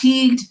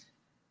fatigued,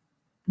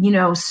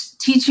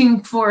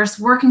 teaching force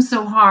working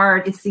so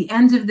hard, it's the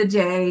end of the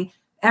day,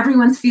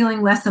 everyone's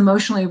feeling less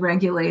emotionally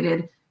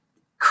regulated?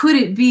 Could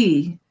it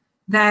be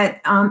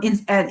that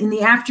in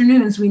the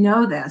afternoons, we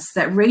know this,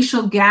 that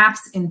racial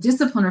gaps in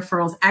discipline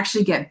referrals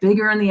actually get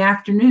bigger in the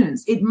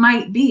afternoons? It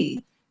might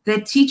be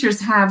that teachers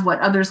have what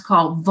others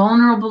call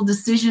vulnerable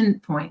decision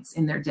points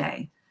in their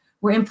day,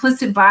 where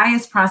implicit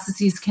bias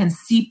processes can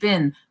seep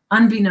in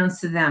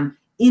unbeknownst to them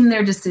in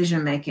their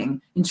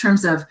decision-making in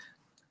terms of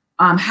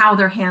how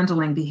they're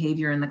handling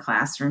behavior in the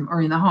classroom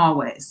or in the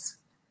hallways.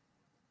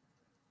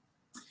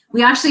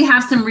 We actually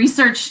have some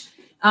research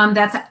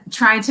that's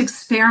trying to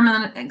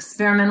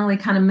experimentally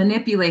kind of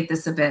manipulate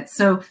this a bit.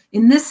 So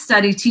in this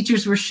study,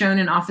 teachers were shown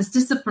an office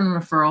discipline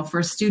referral for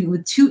a student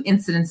with 2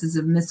 incidences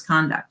of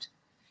misconduct.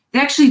 They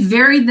actually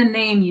varied the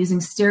name using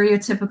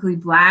stereotypically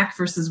Black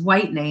versus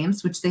white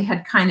names, which they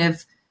had kind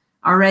of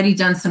already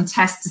done some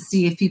tests to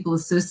see if people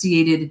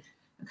associated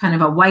kind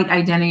of a white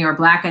identity or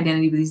Black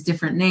identity with these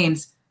different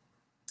names.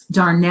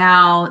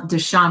 Darnell,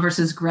 Deshawn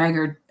versus Greg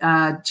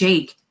or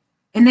Jake.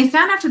 And they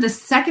found after the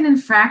second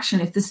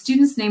infraction, if the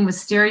student's name was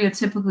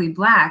stereotypically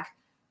Black,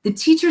 the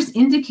teachers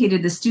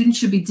indicated the student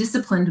should be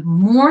disciplined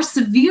more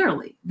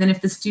severely than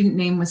if the student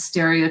name was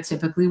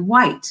stereotypically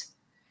white.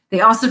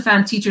 They also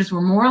found teachers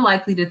were more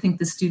likely to think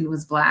the student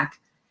was Black,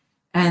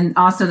 and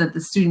also that the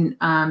student,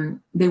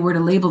 they were to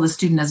label the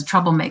student as a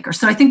troublemaker.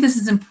 So I think this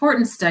is an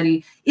important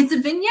study. It's a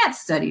vignette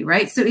study,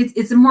 right? So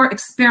it's a more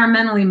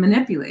experimentally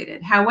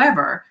manipulated.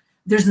 However,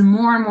 there's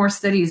more and more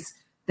studies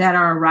that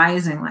are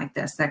arising like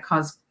this that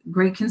cause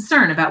great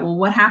concern about, well,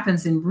 what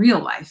happens in real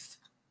life?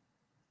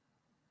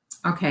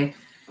 Okay,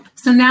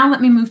 so now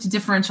let me move to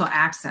differential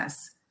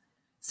access.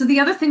 So the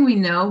other thing we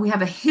know, we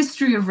have a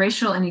history of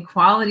racial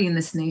inequality in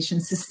this nation,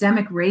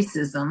 systemic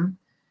racism,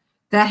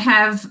 that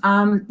have,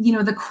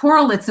 the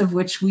correlates of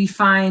which we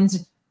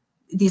find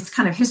this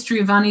kind of history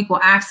of unequal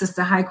access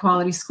to high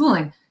quality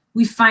schooling.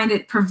 We find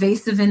it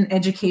pervasive in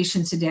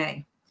education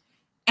today.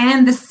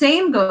 And the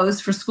same goes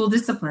for school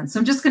discipline. So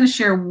I'm just going to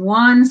share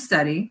one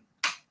study.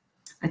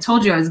 I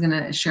told you I was going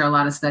to share a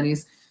lot of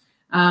studies.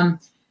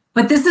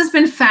 But this has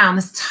been found,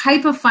 this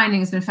type of finding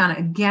has been found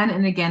again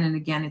and again and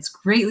again. It's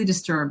greatly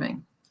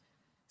disturbing.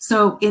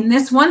 So in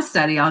this one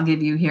study I'll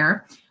give you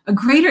here,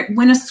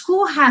 when a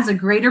school has a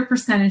greater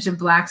percentage of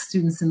Black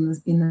students in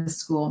the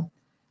school,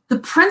 the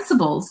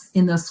principals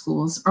in those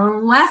schools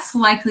are less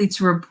likely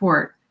to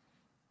report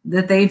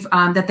that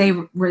they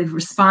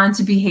respond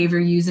to behavior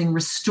using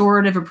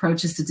restorative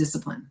approaches to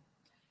discipline.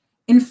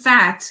 In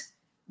fact,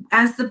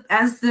 as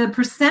the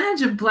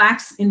percentage of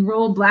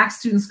enrolled Black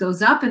students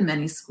goes up in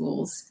many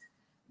schools,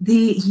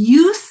 the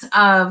use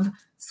of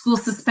school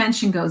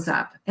suspension goes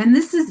up. And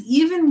this is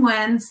even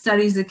when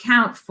studies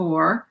account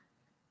for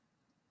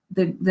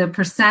the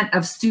percent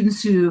of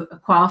students who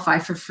qualify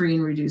for free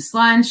and reduced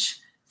lunch,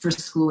 for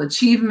school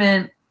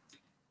achievement.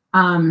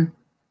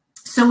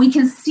 So we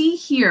can see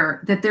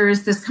here that there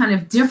is this kind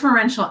of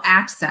differential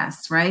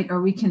access, right?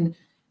 Or we can,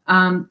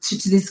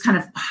 to these kind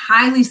of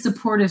highly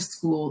supportive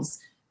schools,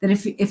 that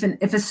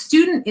if a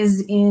student is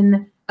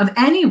of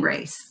any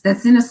race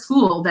that's in a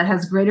school that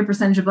has greater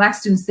percentage of Black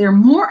students, they're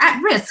more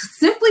at risk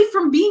simply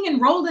from being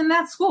enrolled in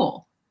that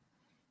school.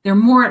 They're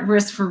more at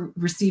risk for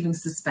receiving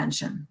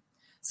suspension.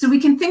 So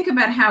we can think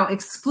about how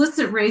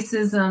explicit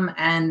racism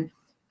and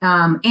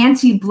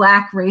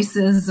anti-Black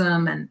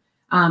racism and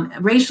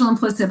racial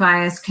implicit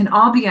bias can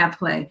all be at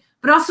play,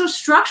 but also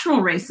structural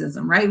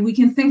racism, right? We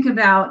can think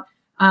about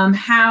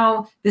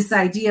how this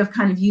idea of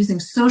kind of using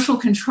social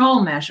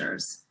control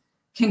measures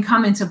can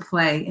come into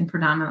play in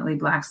predominantly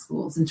Black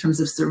schools in terms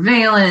of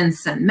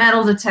surveillance and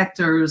metal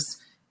detectors,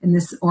 and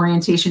this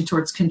orientation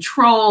towards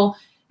control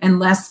and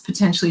less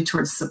potentially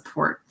towards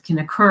support can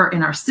occur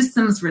in our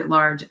systems writ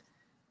large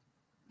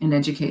in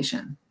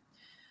education.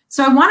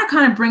 So I want to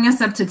kind of bring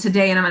us up to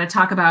today, and I'm going to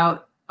talk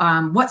about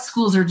what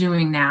schools are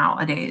doing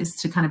nowadays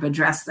to kind of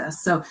address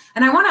this.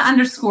 And I want to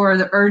underscore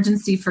the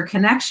urgency for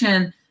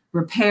connection,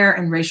 repair,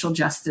 and racial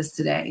justice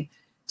today.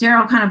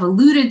 Daryl kind of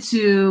alluded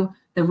to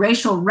the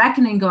racial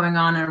reckoning going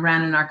on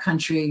around in our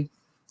country,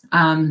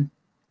 and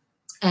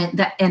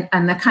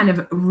the kind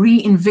of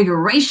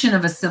reinvigoration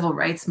of a civil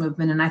rights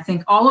movement. And I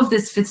think all of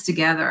this fits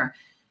together,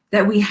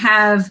 that we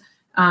have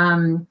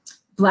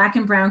Black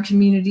and brown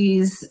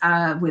communities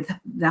with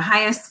the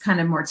highest kind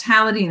of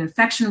mortality and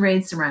infection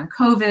rates around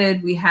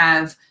COVID. We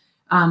have,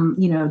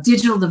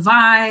 digital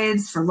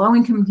divides for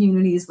low-income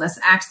communities, less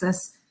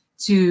access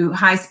to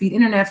high-speed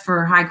internet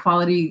for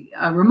high-quality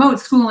remote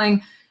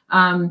schooling.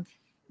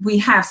 we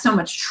have so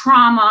much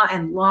trauma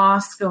and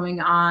loss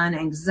going on,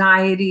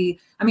 anxiety.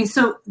 I mean,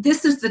 so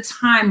this is the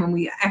time when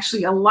we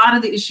actually, a lot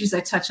of the issues I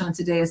touch on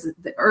today is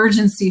the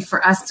urgency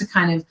for us to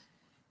kind of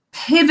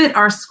pivot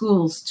our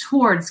schools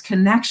towards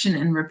connection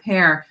and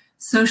repair,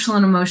 social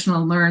and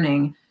emotional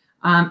learning,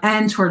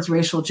 and towards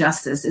racial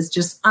justice is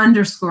just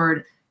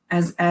underscored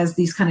as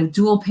these kind of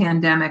dual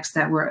pandemics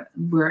that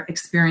we're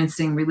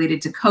experiencing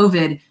related to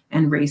COVID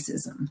and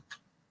racism.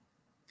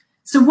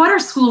 So what are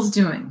schools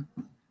doing?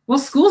 Well,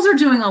 schools are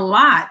doing a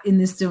lot in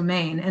this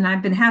domain, and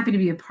I've been happy to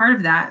be a part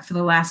of that for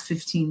the last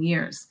 15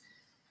 years.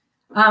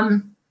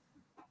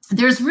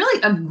 There's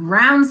really a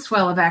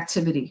groundswell of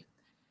activity.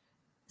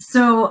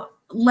 So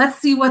let's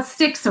see what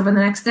sticks over the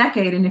next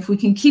decade and if we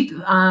can keep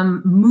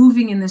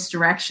moving in this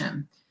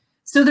direction.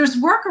 So there's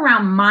work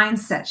around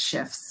mindset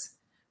shifts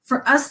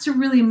for us to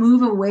really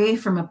move away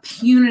from a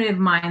punitive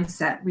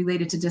mindset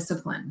related to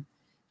discipline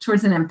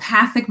towards an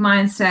empathic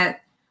mindset,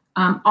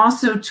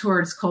 also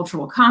towards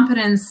cultural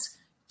competence,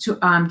 to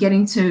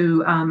getting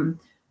to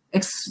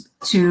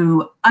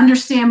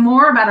understand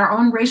more about our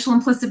own racial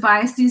implicit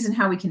biases and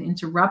how we can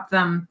interrupt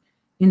them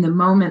in the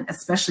moment,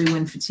 especially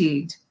when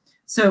fatigued.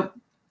 So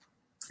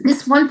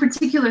this one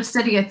particular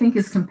study I think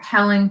is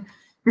compelling,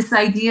 this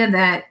idea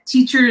that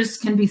teachers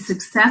can be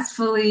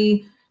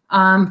successfully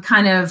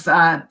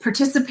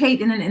participate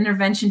in an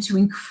intervention to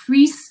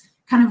increase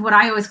kind of what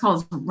I always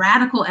call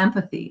radical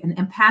empathy, an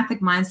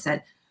empathic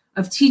mindset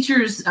of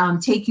teachers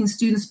taking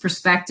students'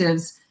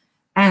 perspectives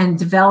and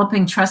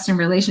developing trust in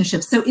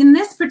relationships. So in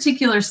this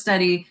particular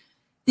study,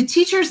 the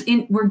teachers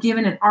were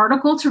given an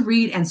article to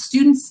read and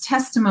students'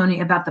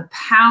 testimony about the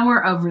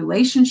power of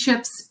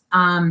relationships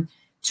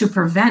to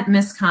prevent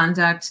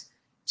misconduct.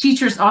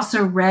 Teachers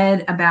also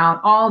read about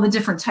all the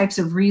different types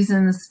of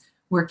reasons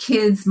where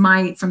kids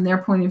might, from their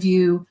point of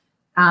view,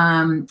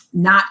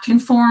 not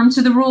conform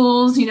to the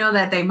rules,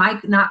 that they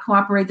might not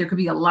cooperate. There could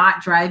be a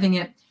lot driving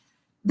it.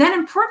 Then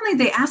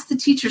importantly, they asked the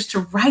teachers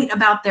to write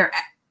about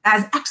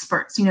as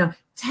experts,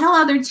 tell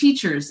other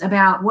teachers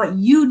about what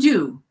you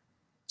do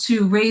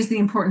to raise the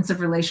importance of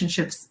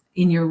relationships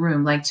in your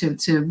room, like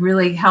to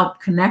really help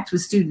connect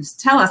with students.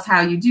 Tell us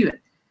how you do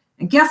it.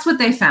 And guess what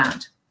they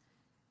found?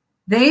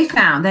 They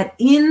found that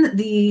in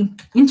the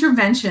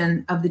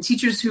intervention of the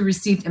teachers who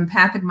received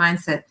empathic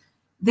mindset,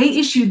 they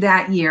issued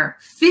that year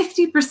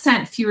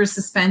 50% fewer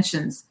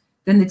suspensions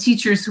than the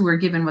teachers who were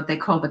given what they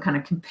call the kind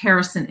of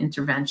comparison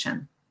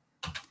intervention.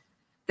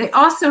 They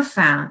also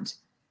found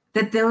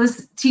that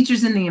those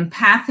teachers in the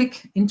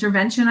empathic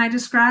intervention I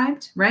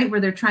described, right, where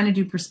they're trying to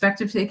do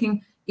perspective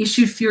taking,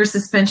 issued fewer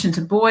suspension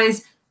to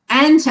boys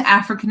and to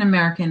African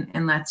American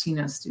and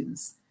Latino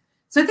students.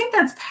 So I think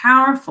that's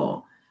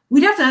powerful.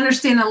 We'd have to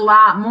understand a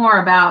lot more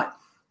about,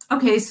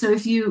 okay, so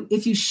if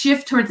you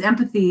shift towards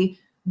empathy,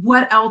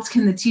 what else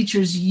can the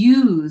teachers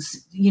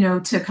use,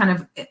 to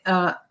kind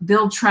of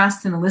build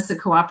trust and elicit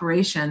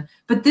cooperation?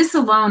 But this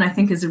alone, I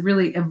think, is a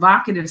really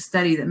evocative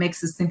study that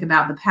makes us think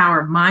about the power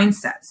of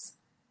mindsets.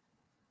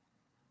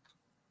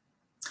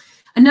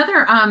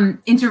 Another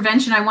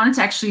intervention I wanted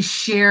to actually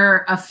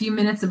share a few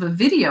minutes of a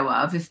video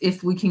of,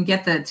 if we can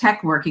get the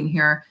tech working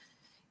here,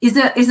 is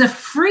a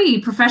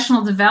free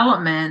professional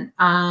development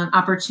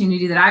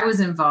opportunity that I was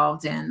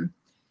involved in.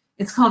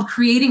 It's called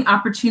Creating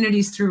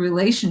Opportunities Through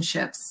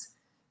Relationships.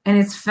 And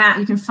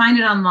you can find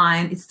it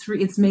online.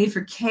 It's made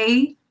for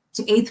K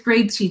to 8th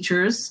grade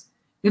teachers.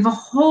 We have a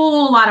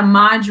whole lot of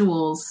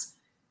modules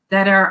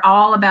that are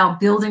all about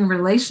building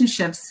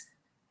relationships,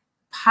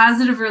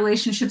 positive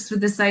relationships, with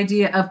this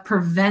idea of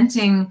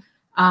preventing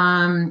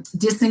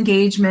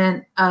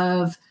disengagement,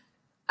 of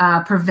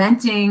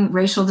preventing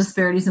racial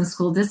disparities in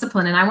school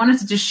discipline. And I wanted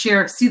to just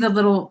see the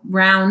little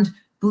round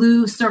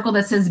blue circle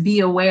that says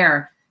be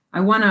aware. I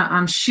want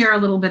to share a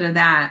little bit of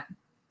that,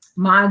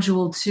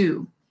 module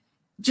 2.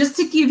 Just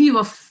to give you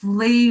a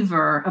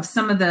flavor of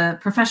some of the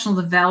professional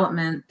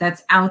development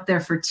that's out there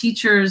for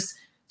teachers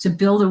to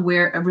build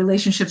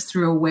relationships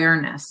through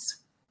awareness.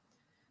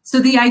 So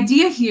the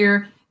idea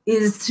here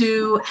is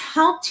to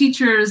help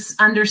teachers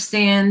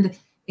understand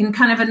in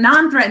kind of a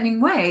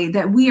non-threatening way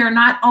that we are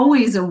not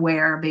always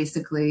aware,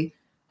 basically,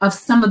 of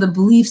some of the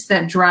beliefs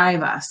that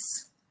drive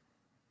us.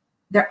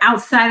 They're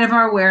outside of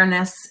our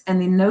awareness.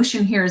 And the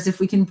notion here is if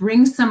we can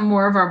bring some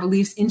more of our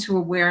beliefs into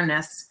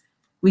awareness,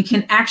 we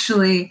can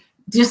actually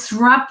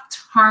disrupt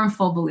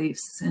harmful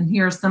beliefs. And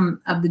here are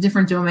some of the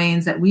different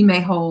domains that we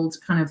may hold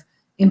kind of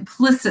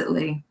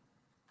implicitly.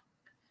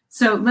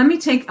 So let me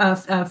take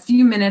a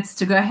few minutes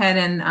to go ahead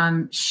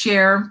and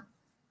share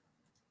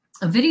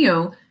a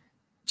video,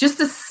 just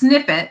a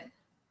snippet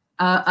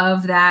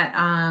of that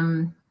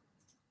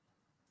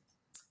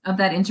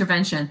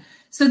intervention.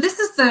 So this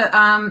is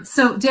the,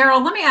 so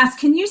Daryl, let me ask,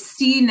 can you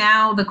see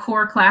now the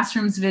Core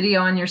Classrooms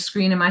video on your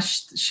screen? Am I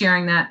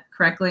sharing that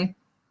correctly?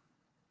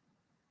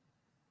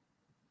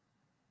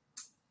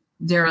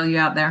 Daryl, you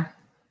out there?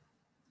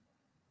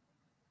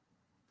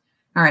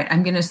 All right,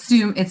 I'm going to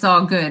assume it's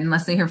all good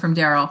unless I hear from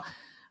Daryl.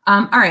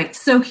 All right,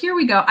 so here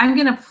we go. I'm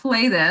going to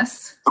play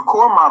this. The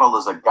core model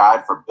is a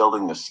guide for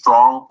building the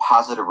strong,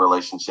 positive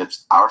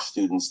relationships our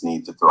students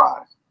need to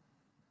thrive.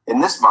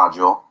 In this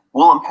module,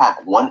 we'll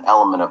unpack one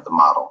element of the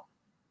model,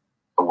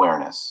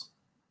 awareness,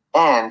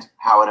 and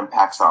how it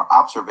impacts our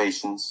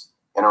observations,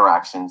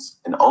 interactions,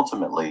 and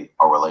ultimately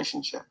our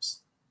relationships.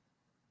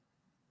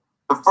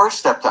 The first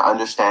step to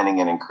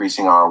understanding and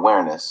increasing our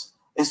awareness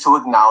is to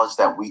acknowledge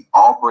that we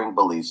all bring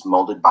beliefs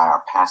molded by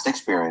our past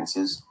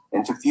experiences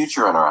into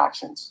future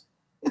interactions.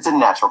 It's a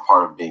natural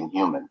part of being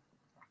human.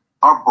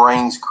 Our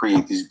brains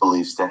create these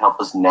beliefs to help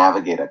us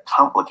navigate a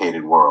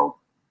complicated world,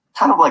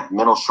 kind of like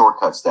mental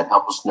shortcuts that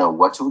help us know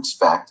what to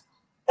expect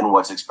and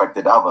what's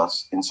expected of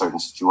us in certain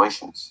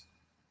situations.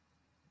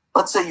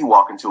 Let's say you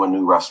walk into a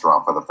new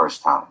restaurant for the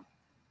first time.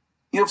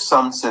 You have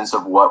some sense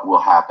of what will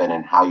happen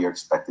and how you're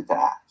expected to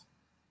act.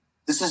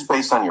 This is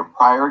based on your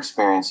prior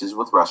experiences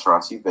with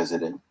restaurants you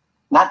visited,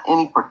 not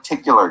any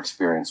particular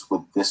experience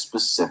with this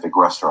specific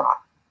restaurant.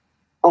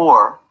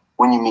 Or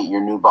when you meet your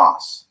new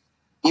boss.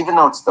 Even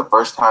though it's the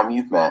first time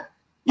you've met,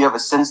 you have a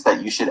sense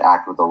that you should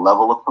act with a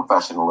level of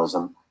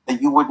professionalism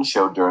that you wouldn't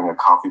show during a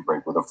coffee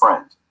break with a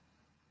friend.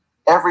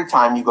 Every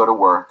time you go to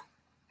work,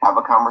 have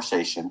a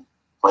conversation,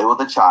 play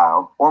with a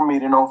child, or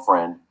meet an old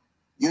friend,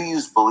 you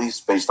use beliefs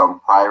based on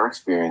prior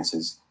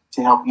experiences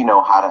to help you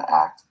know how to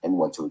act and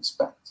what to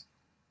expect.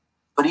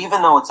 But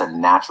even though it's a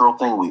natural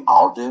thing we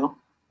all do,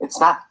 it's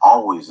not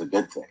always a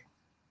good thing.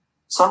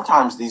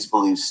 Sometimes these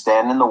beliefs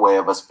stand in the way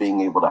of us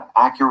being able to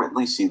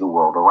accurately see the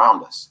world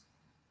around us,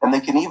 and they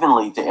can even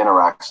lead to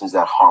interactions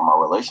that harm our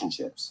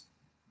relationships.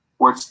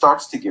 Where it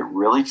starts to get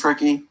really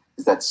tricky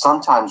is that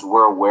sometimes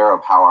we're aware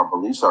of how our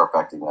beliefs are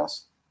affecting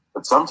us,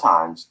 but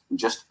sometimes we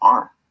just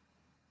aren't.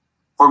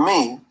 For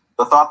me,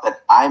 the thought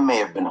that I may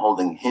have been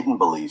holding hidden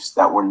beliefs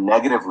that were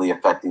negatively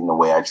affecting the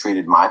way I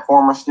treated my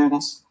former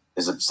students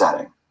is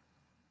upsetting.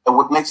 And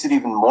what makes it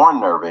even more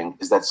unnerving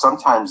is that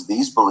sometimes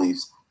these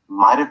beliefs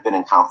might have been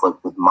in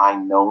conflict with my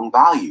known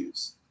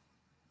values.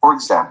 For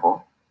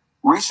example,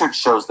 research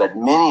shows that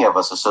many of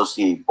us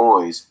associate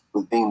boys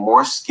with being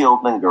more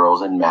skilled than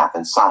girls in math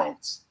and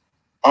science,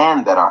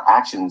 and that our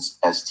actions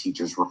as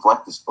teachers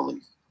reflect this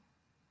belief.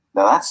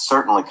 Now that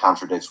certainly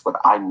contradicts what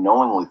I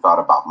knowingly thought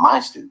about my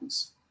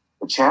students,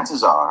 but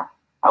chances are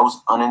I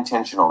was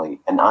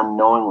unintentionally and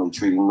unknowingly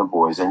treating the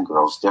boys and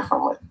girls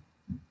differently.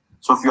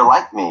 So if you're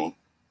like me,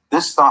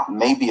 this thought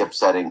may be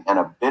upsetting and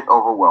a bit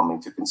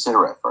overwhelming to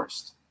consider at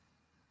first.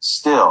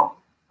 Still,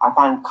 I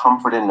find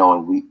comfort in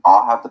knowing we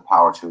all have the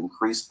power to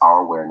increase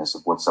our awareness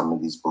of what some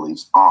of these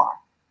beliefs are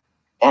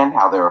and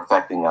how they're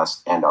affecting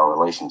us and our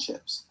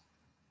relationships.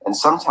 And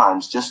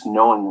sometimes just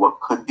knowing what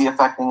could be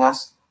affecting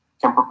us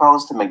can propel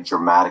us to make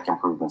dramatic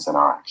improvements in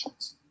our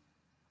actions.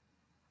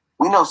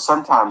 We know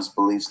sometimes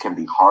beliefs can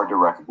be hard to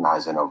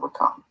recognize and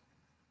overcome.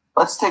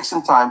 Let's take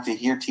some time to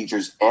hear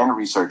teachers and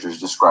researchers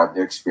describe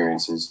their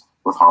experiences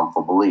with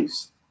harmful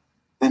beliefs.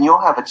 Then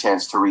you'll have a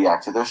chance to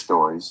react to their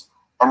stories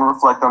and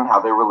reflect on how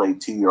they relate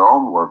to your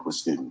own work with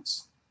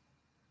students.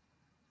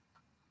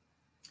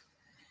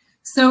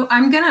 So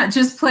I'm going to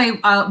just play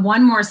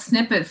one more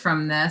snippet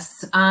from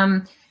this.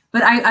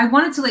 But I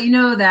wanted to let you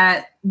know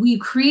that we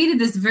created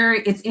this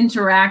it's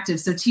interactive,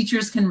 so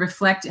teachers can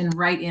reflect and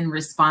write in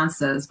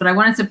responses. But I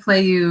wanted to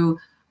play you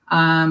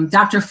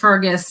Dr.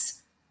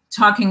 Fergus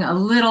talking a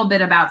little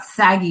bit about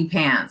saggy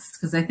pants,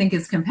 because I think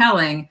it's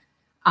compelling.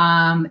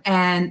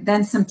 And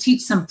then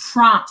some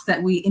prompts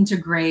that we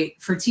integrate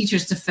for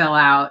teachers to fill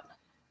out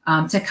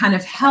to kind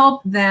of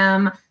help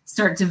them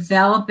start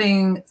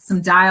developing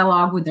some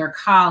dialogue with their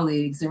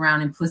colleagues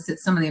around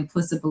some of the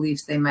implicit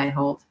beliefs they might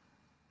hold.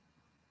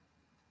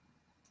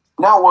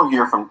 Now we'll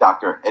hear from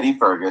Dr. Eddie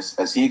Fergus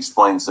as he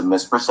explains some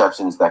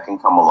misperceptions that can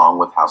come along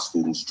with how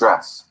students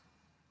dress.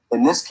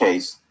 In this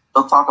case,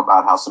 he'll talk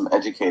about how some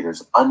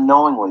educators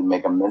unknowingly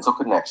make a mental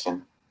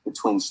connection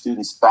between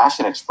students'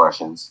 fashion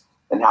expressions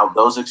and how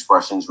those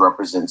expressions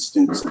represent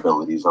students'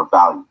 abilities or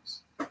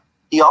values.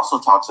 He also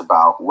talks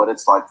about what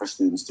it's like for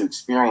students to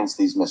experience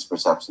these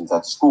misperceptions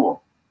at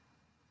school.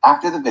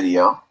 After the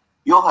video,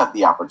 you'll have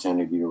the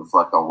opportunity to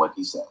reflect on what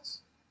he says.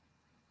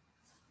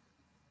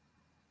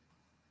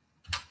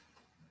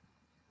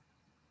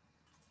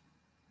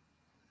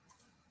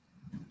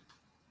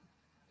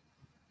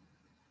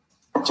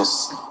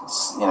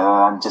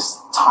 I'm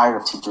just tired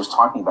of teachers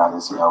talking about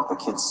this, the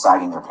kids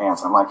sagging their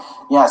pants. I'm like,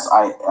 yes,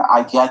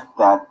 I get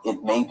that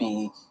it may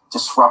be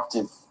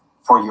disruptive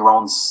for your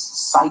own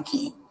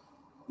psyche,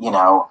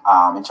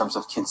 in terms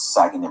of kids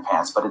sagging their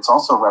pants, but it's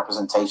also a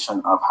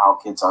representation of how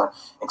kids are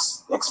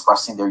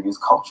expressing their youth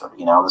culture,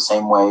 the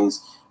same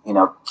ways,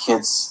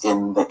 kids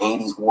in the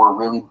 80s wore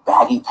really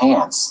baggy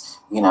pants,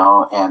 and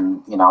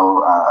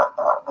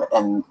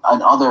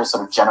other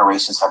sort of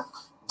generations have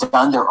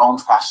done their own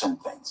fashion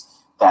things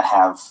that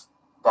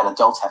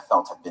adults have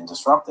felt have been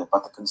disruptive.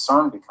 But the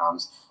concern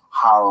becomes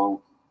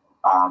how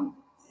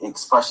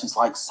expressions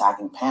like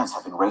sagging pants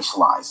have been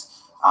racialized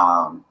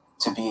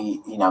to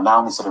be, not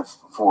only sort of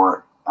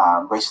for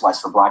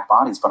racialized for Black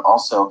bodies, but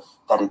also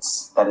that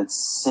it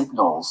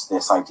signals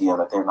this idea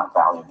that they're not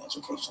valuing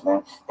education.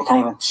 They can't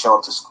even show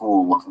up to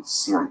school looking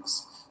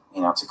serious,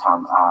 to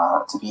come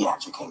to be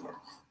educated.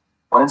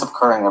 What ends up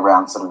occurring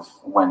around sort of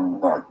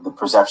when the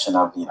perception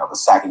of the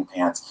sagging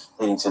pants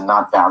leading to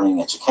not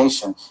valuing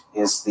education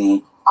is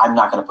I'm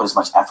not going to put as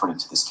much effort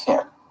into this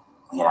kid,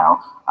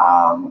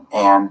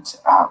 and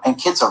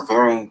kids are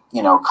very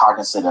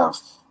cognizant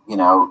of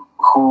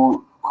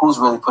who's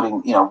really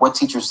putting what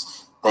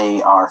teachers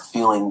they are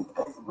feeling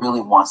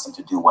really wants them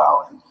to do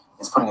well and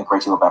is putting a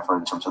great deal of effort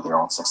in terms of their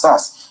own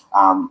success,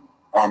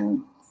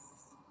 and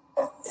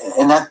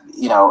that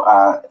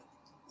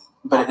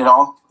but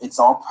it's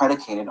all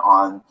predicated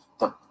on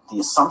the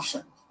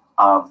assumption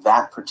of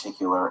that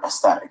particular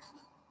aesthetic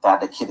that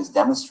the kid is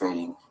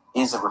demonstrating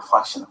is a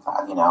reflection of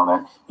that.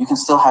 That you can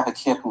still have a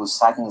kid who is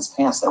sagging his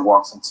pants that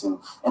walks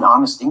into an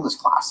honest English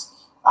class,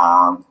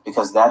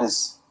 because that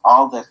is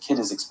all that kid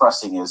is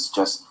expressing is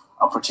just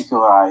a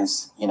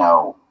particularized,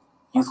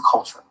 youth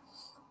culture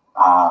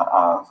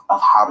of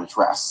how to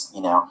dress.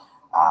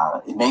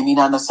 It may be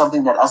not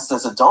something that us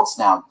as adults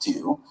now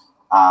do,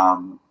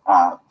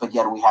 but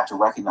yet we have to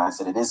recognize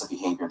that it is a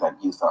behavior that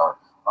youth are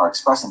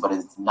expressing, but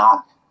it's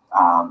not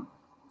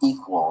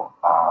equal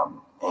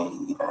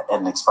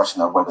an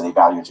expression of whether they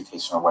value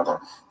education or whether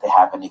they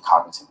have any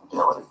cognitive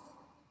ability.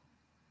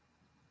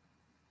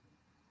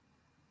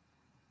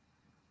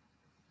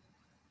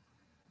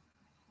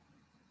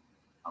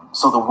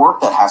 So the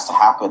work that has to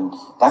happen,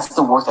 that's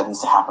the work that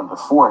needs to happen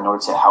before in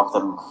order to help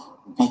them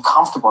be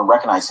comfortable and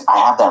recognize I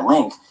have that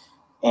link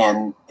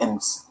and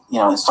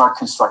start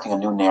constructing a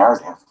new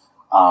narrative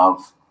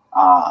of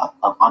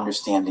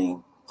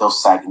understanding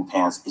those sagging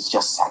pants. It's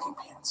just sagging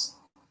pants.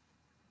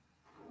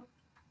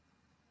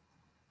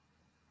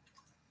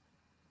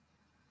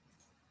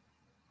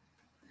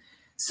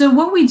 So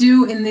what we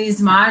do in these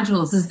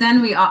modules is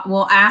then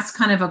we'll ask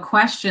kind of a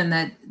question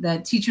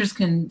that teachers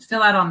can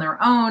fill out on their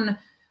own.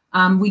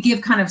 We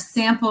give kind of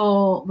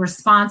sample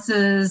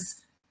responses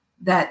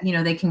that,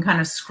 they can kind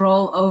of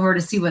scroll over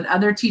to see what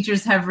other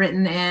teachers have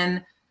written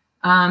in.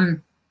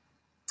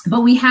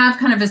 But we have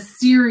kind of a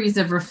series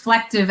of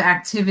reflective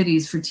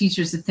activities for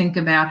teachers to think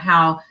about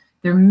how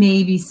there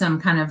may be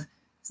some kind of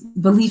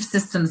belief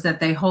systems that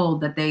they hold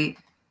that they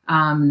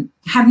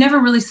have never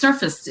really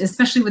surfaced,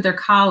 especially with their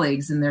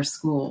colleagues in their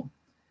school.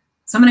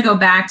 So I'm going to go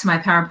back to my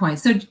PowerPoint.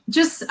 So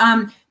just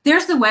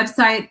there's the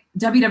website,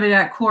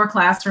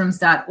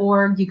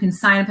 www.coreclassrooms.org. You can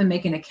sign up and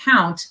make an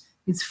account.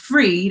 It's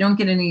free. You don't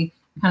get any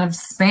kind of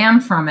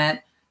spam from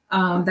it.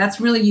 That's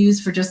really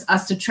used for just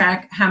us to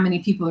track how many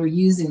people are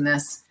using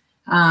this,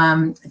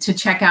 to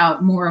check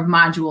out more of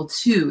Module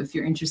 2 if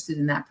you're interested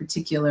in that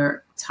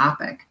particular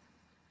topic.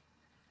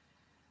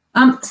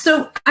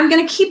 So I'm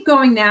going to keep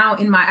going now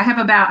I'm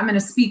going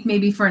to speak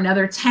maybe for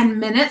another 10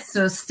 minutes.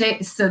 So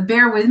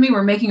bear with me.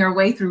 We're making our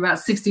way through about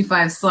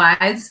 65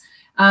 slides.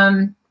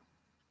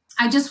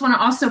 I just want to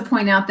also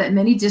point out that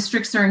many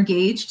districts are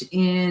engaged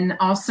in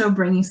also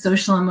bringing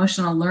social and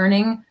emotional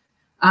learning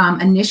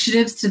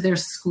initiatives to their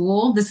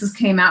school. This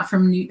came out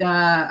from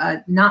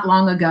not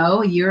long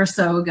ago, a year or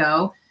so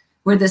ago,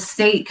 where the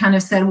state kind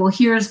of said, well,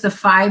 here's the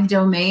 5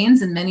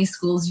 domains, and many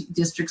schools,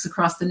 districts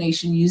across the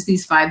nation use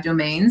these 5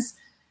 domains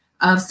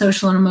of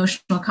social and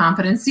emotional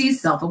competencies: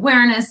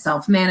 self-awareness,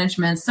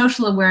 self-management,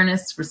 social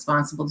awareness,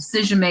 responsible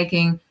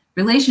decision-making,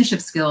 relationship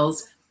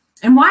skills.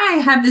 And why I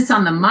have this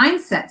on the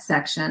mindset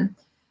section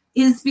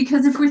is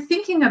because if we're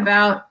thinking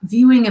about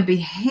viewing a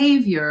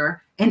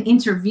behavior and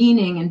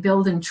intervening and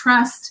building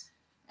trust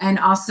and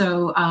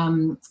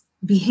also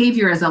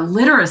behavior as a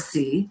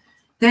literacy,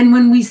 then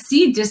when we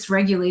see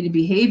dysregulated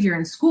behavior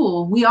in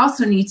school, we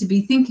also need to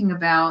be thinking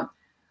about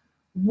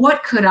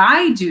what could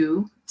I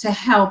do to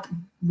help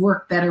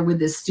work better with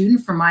this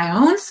student for my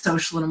own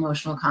social and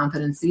emotional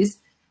competencies,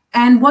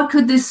 and what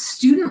could this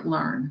student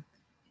learn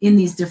in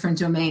these different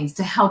domains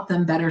to help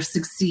them better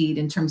succeed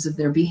in terms of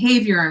their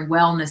behavior and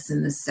wellness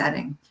in this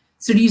setting.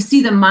 So do you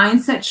see the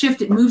mindset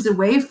shift? It moves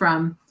away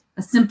from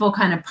a simple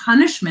kind of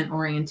punishment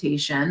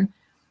orientation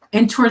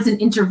and towards an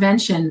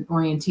intervention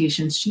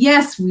orientation.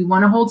 Yes, we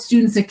want to hold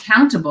students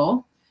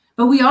accountable,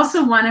 but we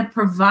also want to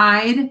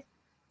provide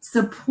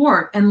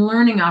support and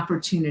learning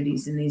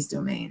opportunities in these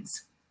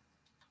domains.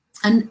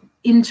 And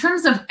in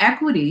terms of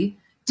equity,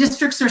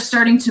 districts are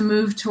starting to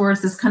move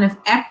towards this kind of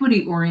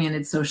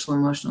equity-oriented social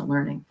emotional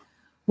learning,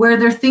 where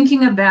they're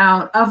thinking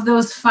about, of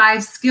those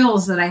 5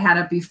 skills that I had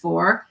up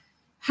before,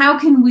 how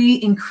can we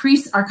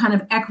increase our kind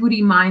of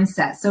equity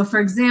mindset? So for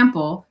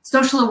example,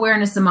 social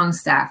awareness among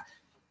staff.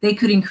 They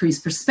could increase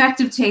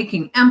perspective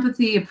taking,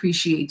 empathy,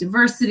 appreciate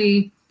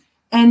diversity,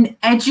 and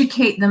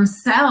educate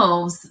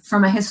themselves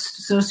from a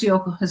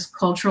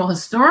socio-cultural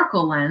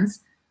historical lens,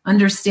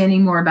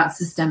 understanding more about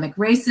systemic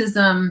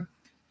racism,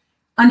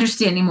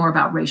 understanding more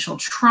about racial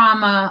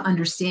trauma,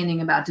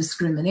 understanding about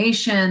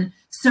discrimination.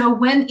 So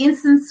when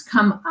incidents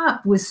come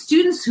up with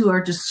students who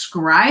are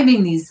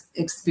describing these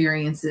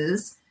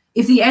experiences,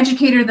 if the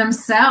educator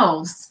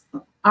themselves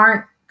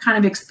aren't kind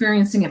of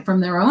experiencing it from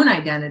their own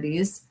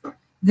identities,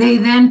 they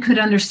then could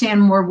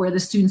understand more where the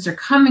students are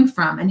coming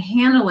from and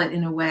handle it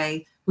in a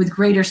way with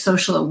greater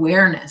social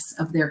awareness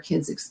of their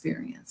kids'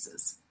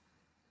 experiences.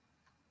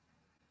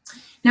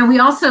 Now we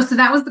also, so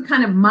that was the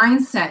kind of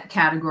mindset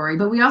category,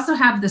 but we also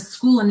have the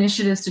school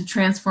initiatives to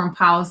transform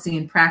policy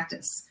and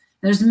practice.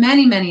 There's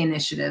many, many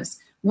initiatives,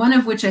 one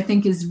of which I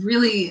think is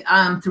really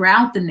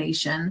throughout the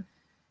nation.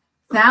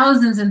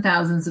 Thousands and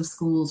thousands of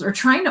schools are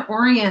trying to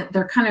orient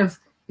their kind of,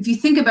 if you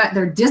think about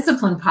their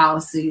discipline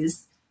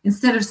policies,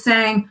 instead of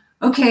saying,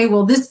 okay,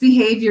 well, this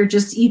behavior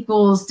just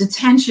equals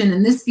detention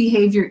and this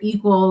behavior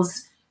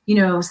equals, you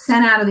know,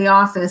 sent out of the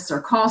office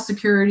or call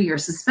security or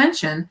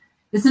suspension,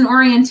 it's an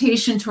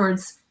orientation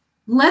towards,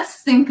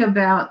 let's think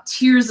about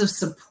tiers of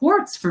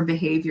supports for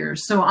behavior.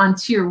 So on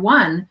tier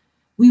 1,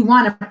 we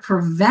want to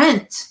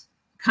prevent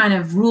kind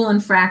of rule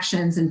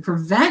infractions and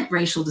prevent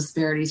racial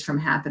disparities from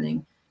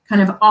happening,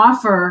 kind of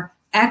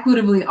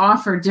equitably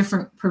offer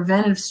different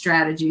preventive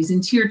strategies.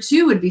 And tier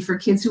 2 would be for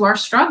kids who are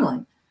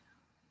struggling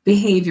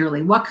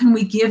behaviorally. What can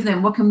we give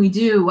them? What can we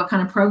do? What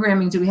kind of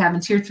programming do we have?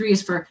 And tier 3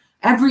 is for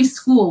every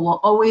school will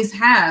always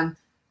have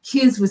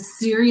kids with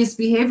serious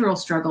behavioral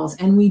struggles,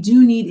 and we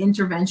do need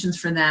interventions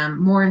for them,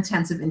 more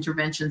intensive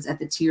interventions at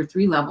the tier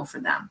 3 level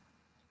for them.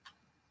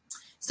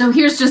 So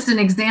here's just an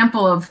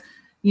example of,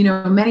 you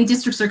know, many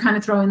districts are kind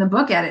of throwing the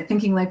book at it,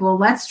 thinking like, well,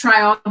 let's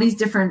try all these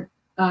different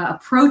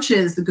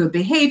approaches, the good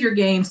behavior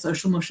game,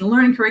 social emotional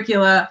learning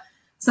curricula,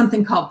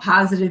 something called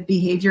positive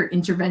behavior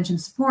intervention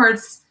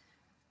supports.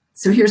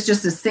 So here's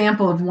just a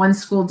sample of one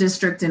school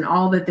district and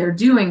all that they're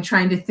doing,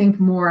 trying to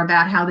think more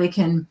about how they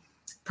can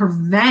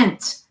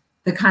prevent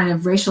the kind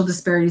of racial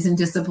disparities in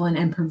discipline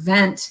and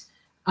prevent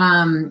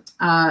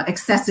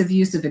excessive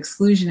use of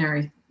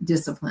exclusionary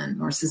discipline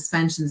or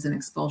suspensions and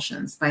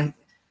expulsions by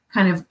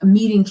kind of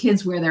meeting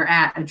kids where they're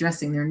at,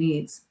 addressing their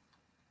needs.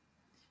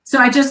 So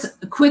I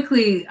just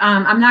quickly,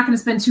 I'm not going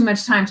to spend too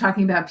much time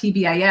talking about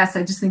PBIS.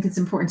 I just think it's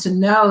important to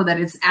know that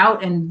it's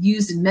out and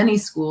used in many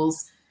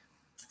schools.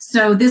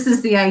 So this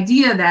is the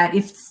idea that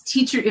if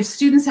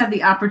students have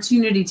the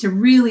opportunity to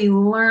really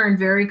learn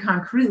very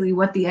concretely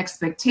what the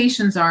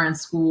expectations are in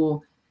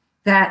school,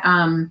 that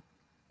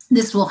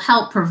this will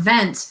help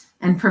prevent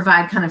and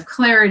provide kind of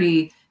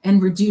clarity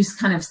and reduce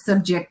kind of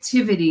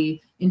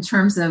subjectivity in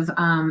terms of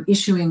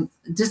issuing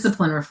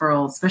discipline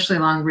referrals, especially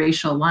along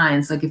racial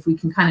lines. Like if we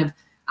can kind of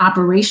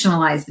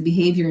operationalize the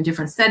behavior in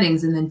different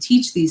settings and then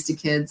teach these to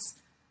kids.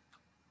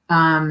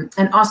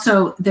 And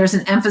also there's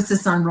an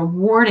emphasis on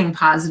rewarding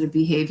positive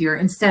behavior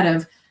instead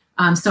of,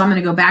 so I'm going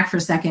to go back for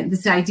a second,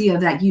 this idea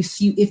that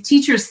if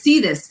teachers see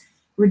this,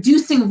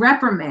 reducing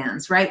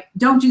reprimands, right?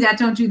 Don't do that,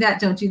 don't do that,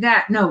 don't do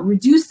that. No,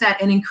 reduce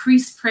that and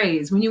increase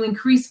praise. When you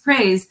increase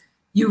praise,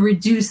 you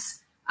reduce,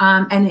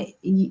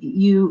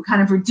 you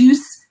kind of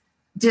reduce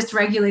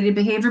dysregulated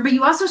behavior, but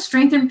you also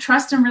strengthen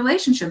trust in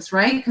relationships,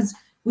 right? Because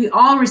we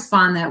all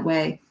respond that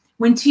way.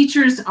 When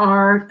teachers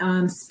are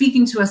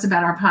speaking to us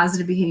about our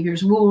positive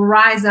behaviors, we'll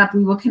rise up,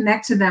 we will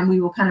connect to them,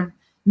 we will kind of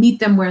meet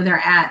them where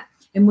they're at.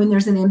 And when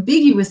there's an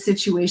ambiguous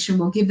situation,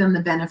 we'll give them the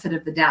benefit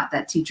of the doubt,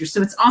 that teacher.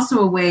 So it's also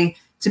a way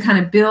to kind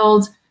of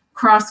build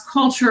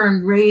cross-culture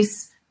and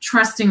race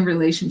trusting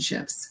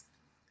relationships.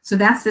 So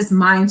that's this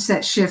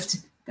mindset shift,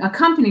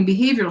 accompanying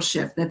behavioral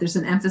shift, that there's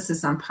an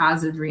emphasis on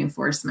positive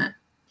reinforcement.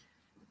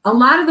 A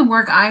lot of the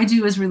work I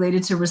do is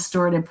related to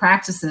restorative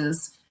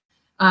practices.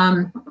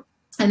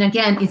 And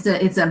again, it's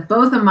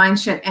both a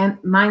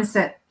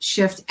mindset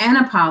shift and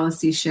a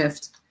policy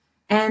shift.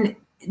 And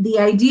the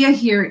idea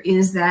here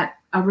is that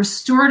a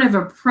restorative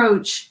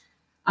approach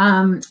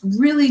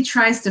really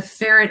tries to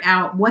ferret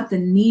out what the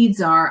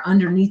needs are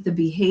underneath the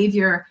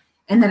behavior,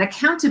 and that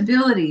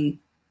accountability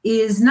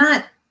is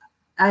not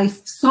a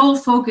sole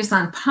focus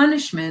on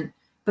punishment,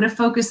 but a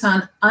focus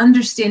on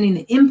understanding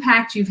the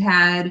impact you've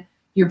had,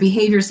 your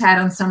behaviors had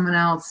on someone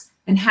else,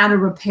 and how to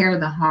repair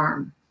the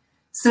harm.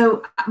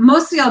 So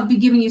mostly I'll be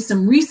giving you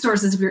some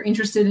resources if you're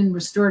interested in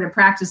restorative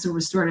practice or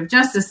restorative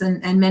justice,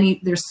 and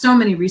there's so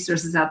many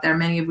resources out there,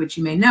 many of which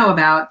you may know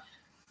about.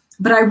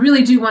 But I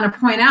really do want to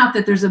point out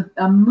that there's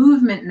a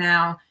movement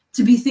now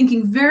to be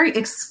thinking very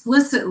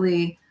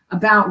explicitly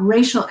about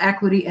racial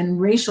equity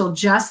and racial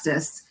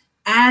justice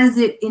as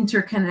it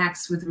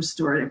interconnects with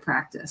restorative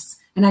practice.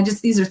 And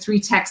these are 3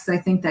 texts I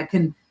think that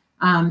can,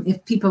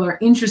 if people are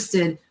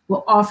interested,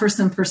 will offer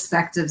some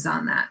perspectives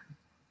on that.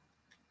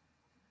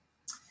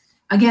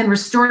 Again,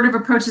 restorative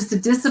approaches to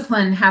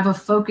discipline have a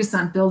focus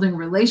on building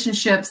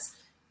relationships,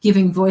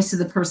 giving voice to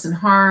the person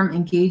harmed,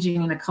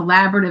 engaging in a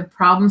collaborative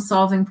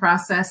problem-solving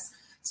process.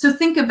 So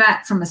think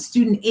about from a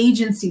student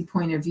agency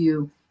point of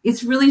view,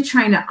 it's really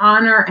trying to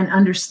honor and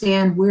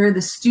understand where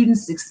the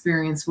student's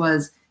experience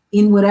was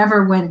in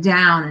whatever went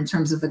down in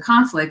terms of the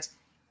conflict,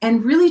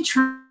 and really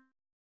trying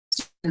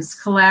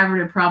students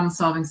collaborative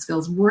problem-solving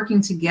skills,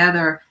 working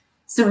together.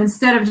 So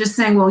instead of just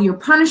saying, well, your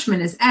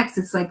punishment is X,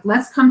 it's like,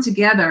 let's come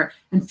together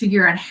and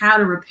figure out how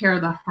to repair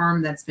the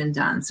harm that's been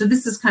done. So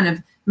this is kind of,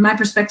 in my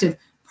perspective,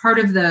 part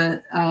of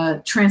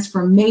the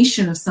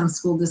transformation of some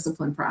school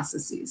discipline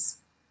processes.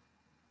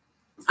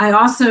 I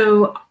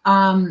also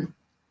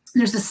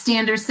There's a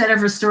standard set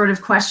of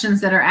restorative questions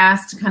that are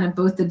asked to kind of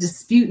both the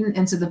disputant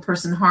and to the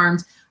person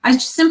harmed. I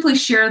simply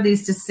share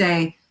these to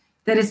say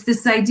that it's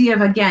this idea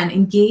of, again,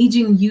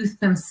 engaging youth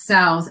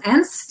themselves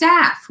and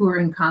staff who are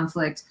in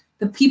conflict,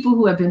 the people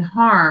who have been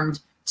harmed,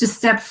 to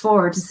step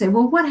forward to say,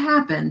 well, what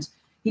happened?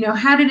 You know,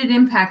 how did it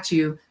impact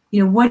you?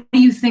 You know, what do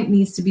you think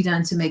needs to be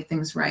done to make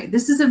things right?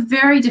 This is a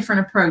very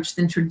different approach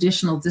than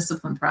traditional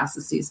discipline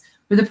processes,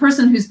 where the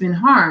person who's been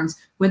harmed,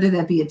 whether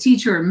that be a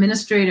teacher,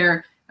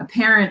 administrator, a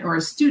parent, or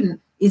a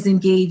student, is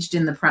engaged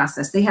in the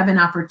process. They have an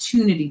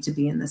opportunity to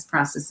be in this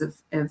process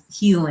of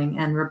healing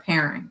and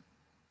repairing.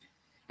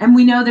 And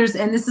we know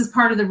and this is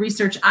part of the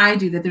research I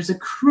do, that there's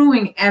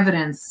accruing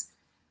evidence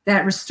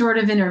that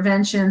restorative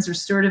interventions,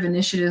 restorative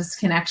initiatives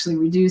can actually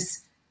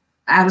reduce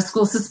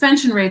out-of-school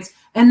suspension rates.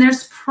 And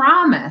there's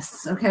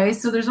promise, okay?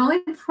 So there's only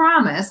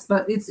promise,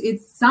 but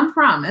it's some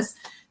promise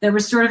that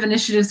restorative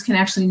initiatives can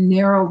actually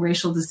narrow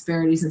racial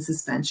disparities in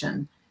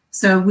suspension.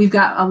 So we've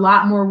got a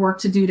lot more work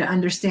to do to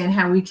understand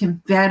how we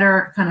can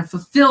better kind of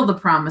fulfill the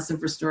promise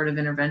of restorative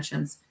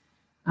interventions.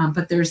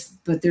 But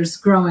there's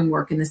growing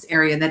work in this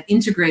area that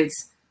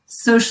integrates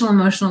social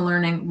emotional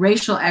learning,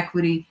 racial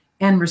equity,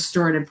 and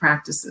restorative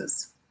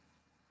practices.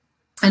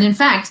 And in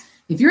fact,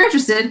 if you're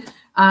interested,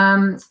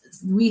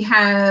 we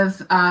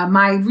have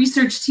my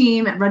research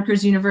team at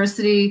Rutgers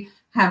University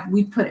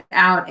we put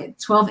out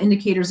 12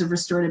 indicators of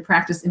restorative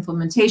practice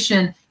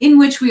implementation, in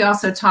which we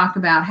also talk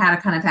about how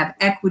to kind of have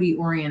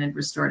equity-oriented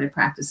restorative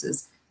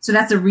practices. So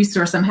that's a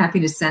resource I'm happy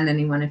to send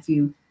anyone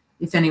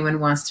if anyone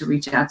wants to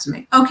reach out to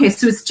me. Okay,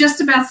 so it's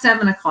just about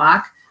 7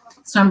 o'clock.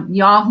 So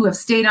y'all who have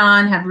stayed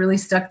on have really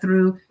stuck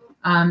through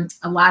a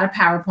lot of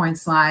PowerPoint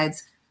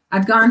slides.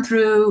 I've gone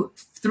through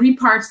 3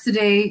 parts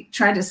today,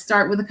 tried to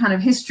start with a kind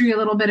of history, a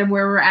little bit of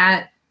where we're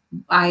at.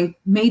 I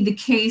made the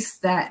case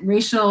that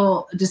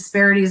racial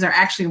disparities are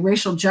actually a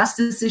racial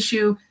justice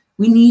issue.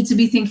 We need to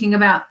be thinking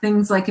about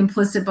things like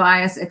implicit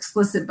bias,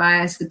 explicit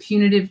bias, the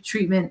punitive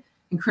treatment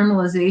and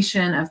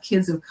criminalization of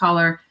kids of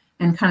color,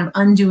 and kind of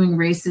undoing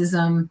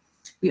racism.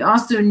 We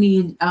also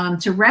need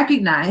to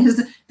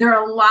recognize there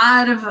are a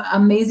lot of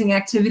amazing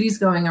activities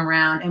going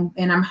around,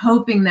 and I'm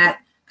hoping that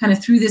kind of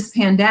through this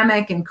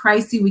pandemic and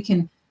crisis, we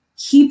can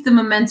keep the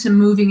momentum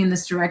moving in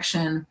this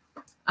direction.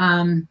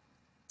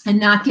 And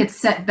not get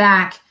set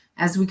back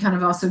as we kind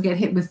of also get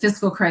hit with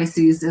fiscal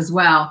crises as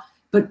well.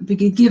 But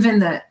given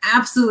the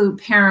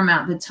absolute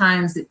paramount, the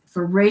times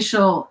for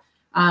racial,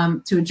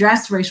 to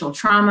address racial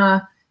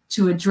trauma,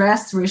 to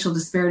address racial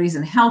disparities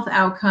in health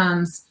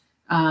outcomes,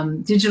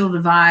 digital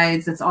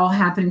divides, that's all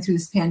happening through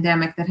this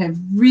pandemic, that have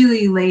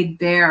really laid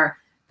bare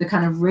the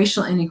kind of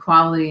racial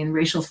inequality and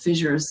racial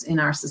fissures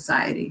in our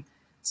society.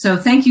 So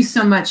thank you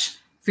so much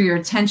for your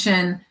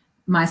attention.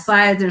 My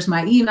slides, there's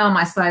my email.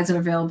 My slides are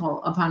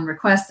available upon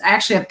request. I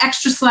actually have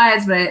extra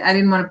slides, but I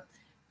didn't want to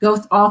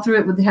go all through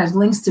it. It has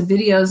links to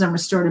videos on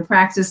restorative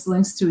practice,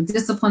 links to a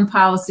discipline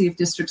policy if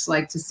districts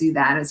like to see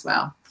that as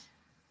well.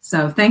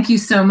 So thank you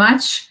so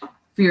much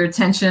for your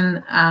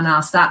attention, and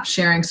I'll stop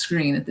sharing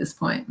screen at this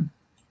point.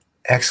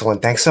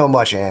 Excellent. Thanks so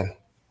much, Anne.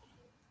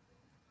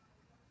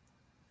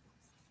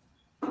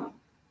 Let's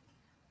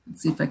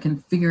see if I can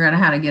figure out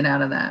how to get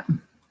out of that.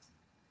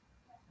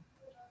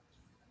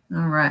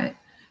 All right.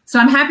 So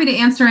I'm happy to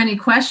answer any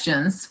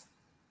questions.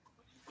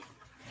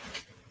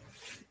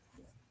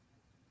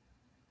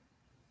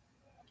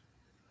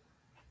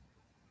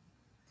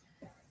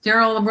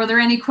 Daryl, were there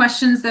any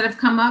questions that have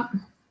come up?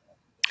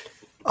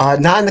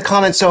 Not in the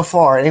comments so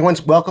far.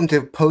 Anyone's welcome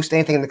to post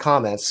anything in the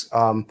comments.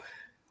 I've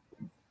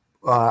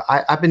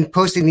been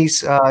posting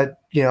these,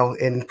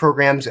 in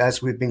programs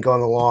as we've been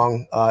going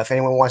along. If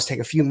anyone wants to take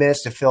a few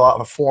minutes to fill out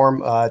a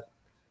form,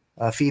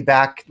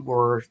 feedback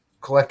we're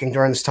collecting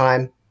during this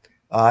time,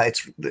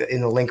 it's in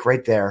the link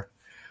right there.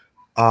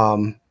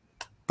 But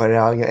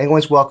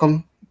anyone's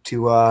welcome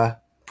to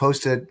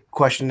post a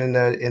question in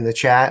the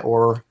chat,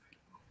 or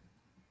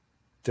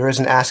there is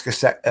an ask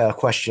a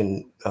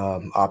question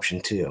option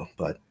too.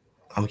 But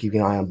I'm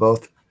keeping an eye on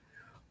both.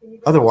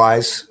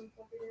 Otherwise,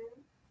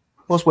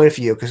 let's wait a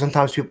few, because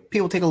sometimes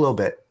people take a little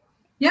bit.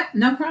 Yep,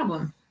 no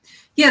problem.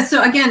 Yeah,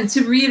 so again,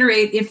 to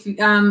reiterate, if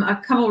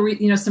a couple,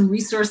 some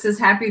resources,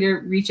 happy to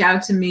reach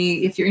out to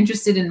me if you're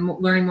interested in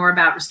learning more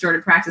about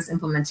restorative practice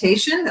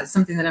implementation. That's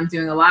something that I'm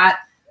doing a lot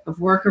of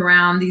work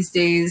around these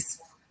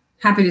days.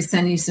 Happy to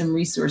send you some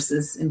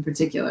resources in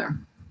particular.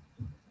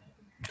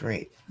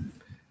 Great.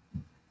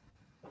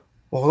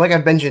 Well, like I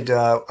mentioned,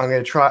 I'm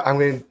going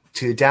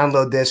to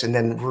download this and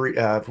then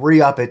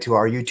re-up it to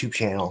our YouTube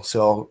channel,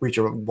 so reach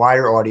a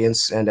wider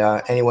audience, and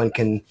anyone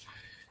can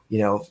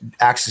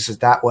access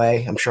it that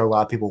way. I'm sure a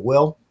lot of people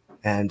will.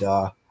 And,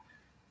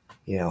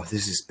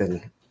 this has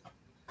been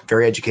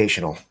very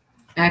educational.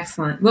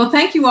 Excellent. Well,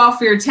 thank you all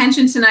for your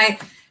attention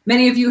tonight.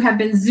 Many of you have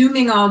been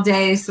Zooming all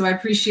day, so I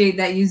appreciate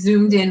that you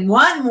Zoomed in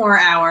 1 more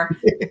hour.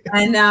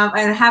 And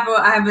I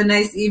have a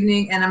nice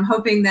evening, and I'm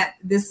hoping that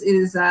this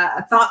is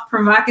thought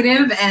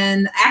provocative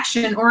and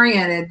action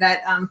oriented,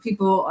 that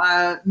people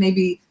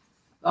maybe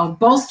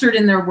bolstered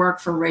in their work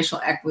for racial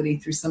equity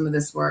through some of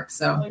this work.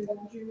 So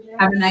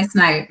have a nice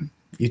night.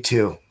 You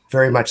too.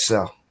 Very much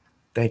so.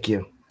 Thank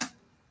you.